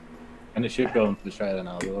 Thanks. And it should go into the trailer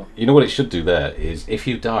now as well. You know what it should do there is if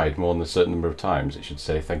you've died more than a certain number of times, it should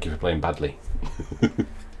say thank you for playing badly.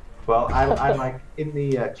 Well, I like in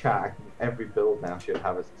the chat. Every build now should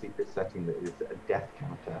have a secret setting that is a death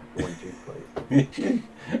counter when Duke plays.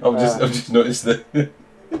 I've just noticed that.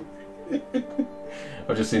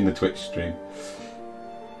 I've just seen the Twitch stream.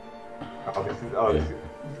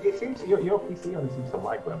 It seems your PC only seems to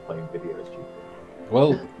like when I'm playing videos. Duke.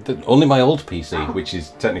 Well, only my old PC, which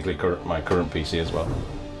is technically my current PC as well.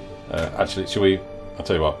 Actually, shall we? I'll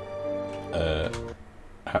tell you what.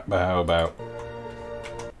 How about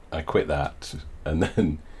I quit that and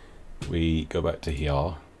then we go back to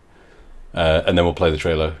here, and then we'll play the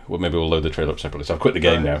trailer. Well, maybe we'll load the trailer up separately. So I've quit the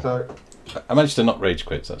game now. I managed to not rage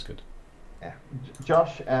quit, so that's good. Yeah,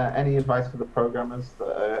 Josh, any advice for the programmers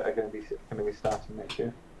that are going to be starting next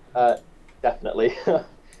year? Definitely.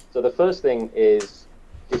 So the first thing is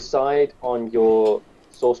decide on your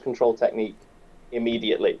source control technique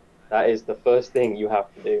immediately. That is the first thing you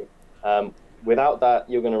have to do. Without that,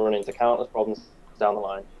 you're going to run into countless problems down the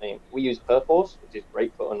line. I mean, we use Perforce, which is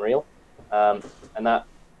great for Unreal, and that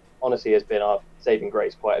honestly has been our saving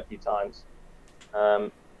grace quite a few times.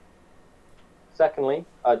 Secondly,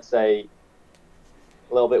 I'd say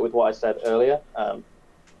a little bit with what I said earlier,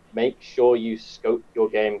 make sure you scope your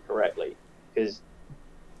game correctly, because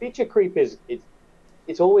feature creep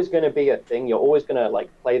it's always going to be a thing. You're always going to like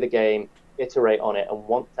play the game, iterate on it, and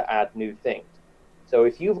want to add new things. So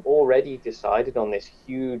if you've already decided on this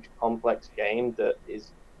huge, complex game that is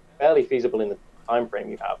fairly feasible in the time frame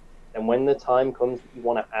you have, then when the time comes that you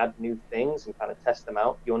want to add new things and kind of test them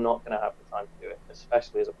out, you're not going to have the time to do it,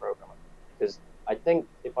 especially as a programmer. Because I think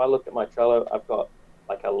if I look at my Trello, I've got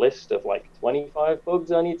like a list of like 25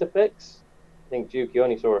 bugs I need to fix. I think, Duke, you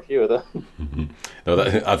only saw a few of them. No,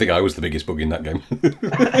 I think I was the biggest bug in that game.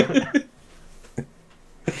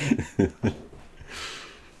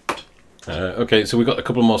 Okay, so we've got a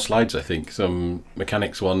couple more slides, I think. Some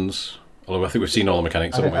mechanics ones. Although I think we've seen all the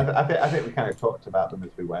mechanics, haven't we? I think we kind of talked about them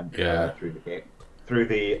as we went through the game. Through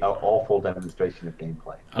the awful demonstration of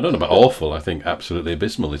gameplay. I don't know about awful. I think absolutely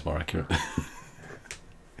abysmal is more accurate.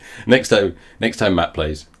 Next time Matt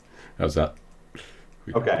plays. How's that?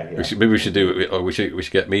 Okay. Yeah. Maybe we should do it. Or we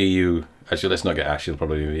should get me, you. Actually, let's not get Ash. She'll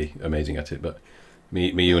probably be amazing at it. But me,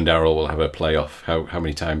 you, and Daryl will have a playoff. How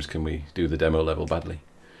many times can we do the demo level badly?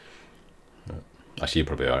 Actually, you're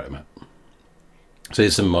probably alright, Matt. So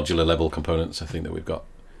here's some modular level components I think that we've got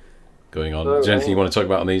going on. Is there anything you want to talk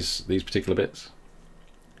about on these particular bits?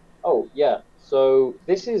 Oh yeah. So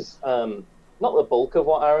this is not the bulk of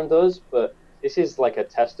what Aaron does, but this is like a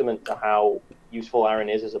testament to how useful Aaron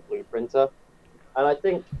is as a blueprinter. And I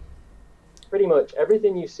think pretty much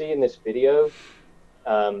everything you see in this video,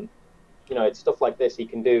 it's stuff like this he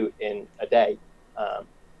can do in a day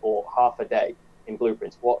or half a day in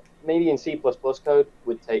blueprints. What maybe in C++ code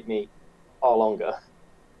would take me far longer.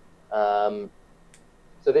 So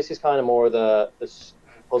this is kind of more of the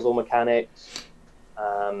puzzle mechanics,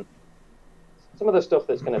 some of the stuff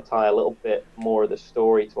that's going to tie a little bit more of the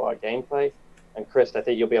story to our gameplay. And Chris, I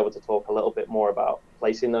think you'll be able to talk a little bit more about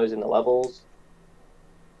placing those in the levels.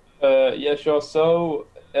 Yeah, sure. So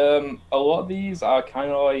a lot of these are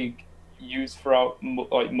kind of like used throughout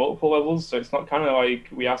like multiple levels. So it's not kind of like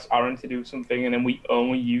we ask Aaron to do something and then we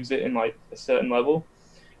only use it in like a certain level.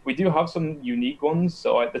 We do have some unique ones.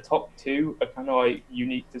 So like the top two are kind of like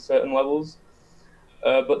unique to certain levels.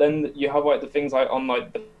 But then you have like the things like on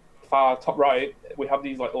like the far top right, we have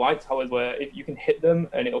these like light towers where if you can hit them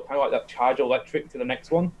and it'll kind of like that charge electric to the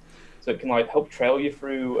next one. So it can like help trail you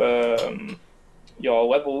through your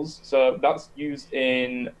levels. So that's used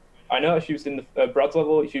in, I know it's used in the Brad's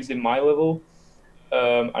level, it's used in my level,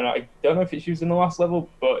 and I don't know if it's used in the last level,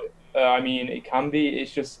 but I mean it can be.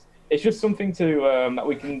 It's just something to that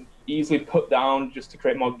we can easily put down just to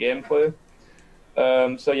create more gameplay.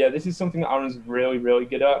 So yeah, this is something that Aaron's really, really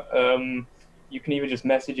good at. You can even just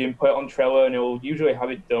message him, put it on Trello, and he'll usually have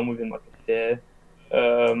it done within like a day.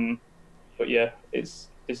 But yeah, this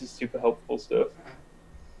is super helpful stuff.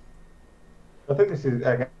 I think this is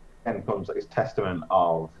again comes as testament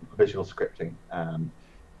of visual scripting.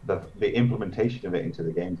 The implementation of it into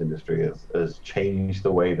the games industry has changed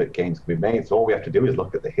the way that games can be made. So all we have to do is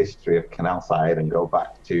look at the history of Canalside and go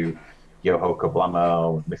back to Yoho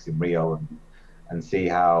Kablamo, Missing Rio, and see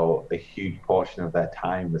how a huge portion of their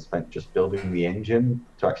time was spent just building the engine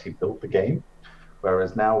to actually build the game.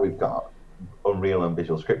 Whereas now we've got Unreal and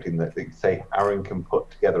visual scripting that, say, Aaron can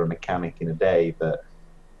put together a mechanic in a day that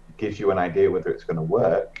gives you an idea whether it's going to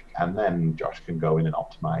work, and then Josh can go in and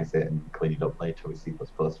optimize it and clean it up later with C++,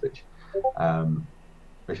 which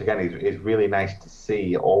again is really nice to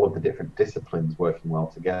see all of the different disciplines working well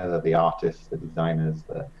together, the artists, the designers,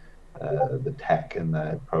 the tech and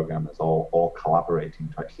the programmers all collaborating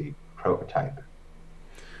to actually prototype.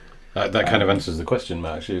 That kind of answers the question,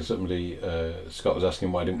 Matt. Actually, somebody, Scott was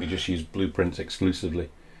asking, why didn't we just use Blueprints exclusively,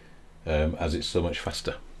 as it's so much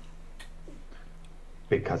faster?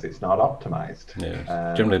 Because it's not optimized.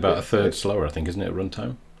 Yeah, generally about a third slower, I think, isn't it, at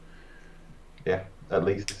runtime? Yeah, at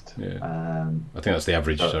least. Yeah. I think that's the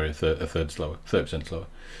average. Sorry, a third slower, 30% slower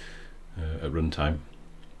at runtime.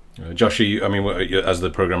 Josh, I mean, as the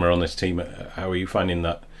programmer on this team, how are you finding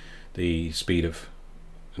that the speed of,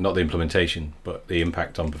 not the implementation, but the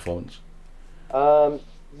impact on performance?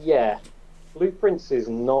 Yeah, Blueprints is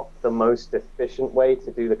not the most efficient way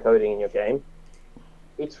to do the coding in your game.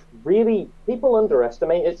 It's really, people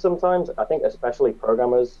underestimate it sometimes. I think especially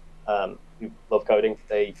programmers who love coding,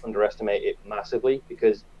 they underestimate it massively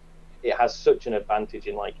because it has such an advantage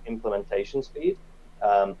in like implementation speed.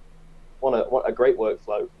 What a great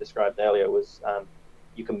workflow described earlier was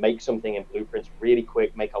you can make something in Blueprints really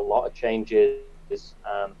quick, make a lot of changes,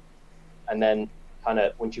 and then kind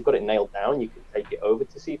of once you've got it nailed down, you can take it over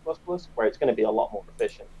to C++, where it's going to be a lot more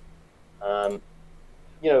efficient.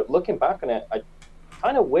 Looking back on it, I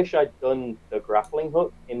kind of wish I'd done the grappling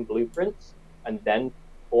hook in Blueprints and then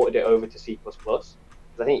ported it over to C++, because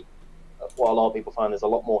I think what a lot of people find, there's a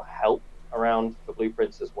lot more help around for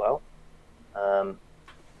Blueprints as well.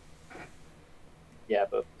 Yeah,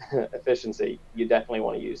 but efficiency, you definitely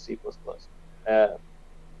want to use C++,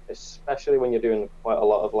 especially when you're doing quite a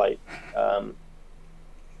lot of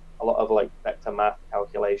vector math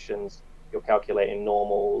calculations. You're calculating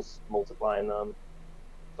normals, multiplying them,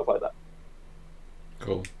 stuff like that.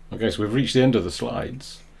 Cool. Okay, so we've reached the end of the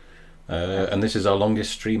slides, and this is our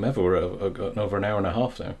longest stream ever. We're at over an hour and a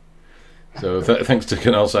half now. So thanks to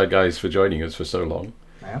Canalside guys for joining us for so long.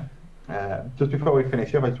 Yeah. Just before we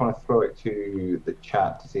finish up, I just want to throw it to the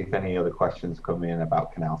chat to see if any other questions come in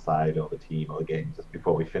about Canalside or the team or the game just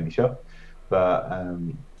before we finish up. But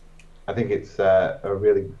I think it's a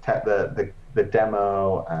really the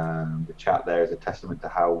demo and the chat there is a testament to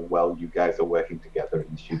how well you guys are working together in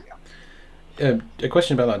the studio. A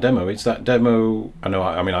question about that demo. Is that demo?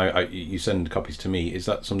 I mean, you send copies to me. Is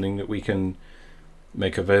that something that we can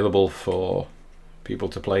make available for people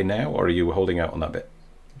to play now, or are you holding out on that bit?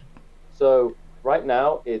 So right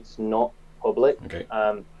now it's not public. Okay.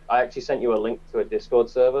 I actually sent you a link to a Discord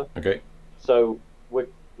server. Okay. So we've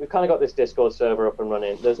kind of got this Discord server up and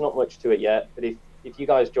running. There's not much to it yet, but if you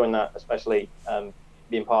guys join that, especially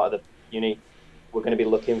being part of the uni, we're going to be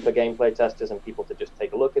looking for gameplay testers and people to just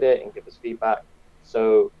take a look at it and give us feedback.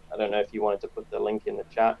 So I don't know if you wanted to put the link in the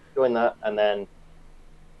chat, join that, and then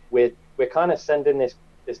we're kind of sending this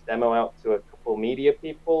demo out to a couple media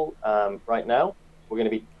people right now. We're going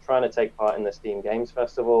to be trying to take part in the Steam Games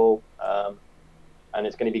Festival, and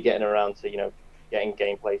it's going to be getting around to getting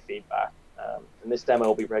gameplay feedback. And this demo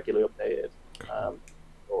will be regularly updated,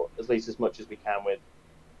 or at least as much as we can with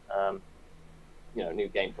new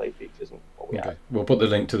gameplay features and what we have. We'll put the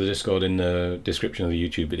link to the Discord in the description of the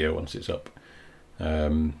YouTube video once it's up,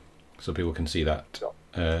 so people can see that. Sure.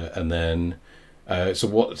 And then, so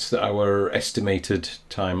what's our estimated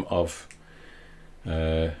time of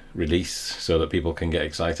release so that people can get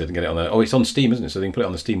excited and get it on there? Oh, it's on Steam, isn't it? So they can put it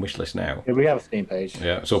on the Steam wishlist now. Yeah, we have a Steam page.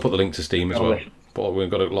 Yeah, so I'll put the link to Steam as well. But we've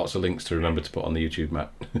got lots of links to remember to put on the YouTube,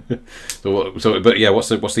 Matt. But yeah, what's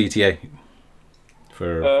the ETA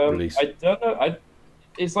for release? I don't know.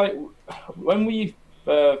 It's like when we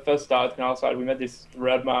first started Canalside, we made this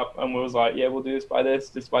roadmap and we was like, yeah, we'll do this by this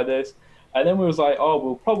by this, and then we was like, oh,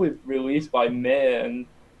 we'll probably release by May, and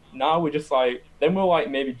now we're just like, then we're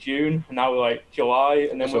like maybe June, and now we're like July,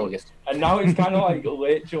 and then August. And now it's kind of like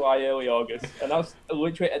late July, early August, and that's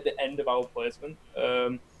literally at the end of our placement.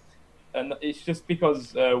 And it's just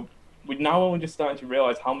because we're now only just starting to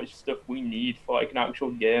realize how much stuff we need for like an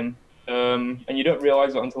actual game, and you don't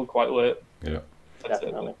realize it until quite late. Yeah,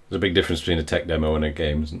 definitely. There's a big difference between a tech demo and a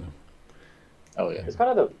game, isn't there? Oh yeah. It's kind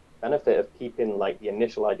of the benefit of keeping like the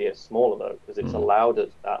initial idea smaller though, because it's allowed us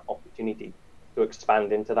that opportunity to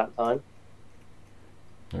expand into that time.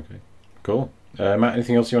 Okay, cool. Matt,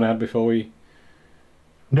 anything else you want to add before we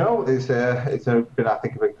No, it's been, I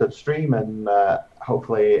think, a very good stream, and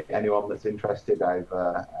hopefully anyone that's interested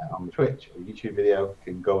either on the Twitch or YouTube video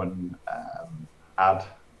can go and add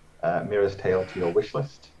Mira's Tale to your wish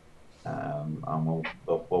list, and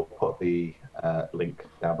we'll put the link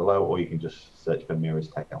down below, or you can just search for Mira's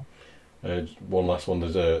Tale. One last one.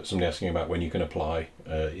 There's somebody asking about when you can apply.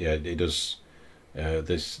 Yeah, it does.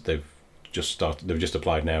 They've just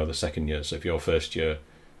applied now, the second year. So if you're first year,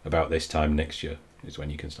 about this time next year is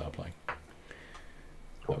when you can start applying.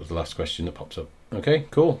 That was the last question that pops up. Okay,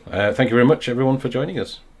 cool. Thank you very much, everyone, for joining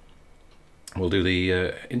us. We'll do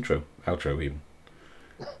the outro even.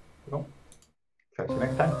 Cool. Catch you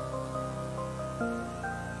next time.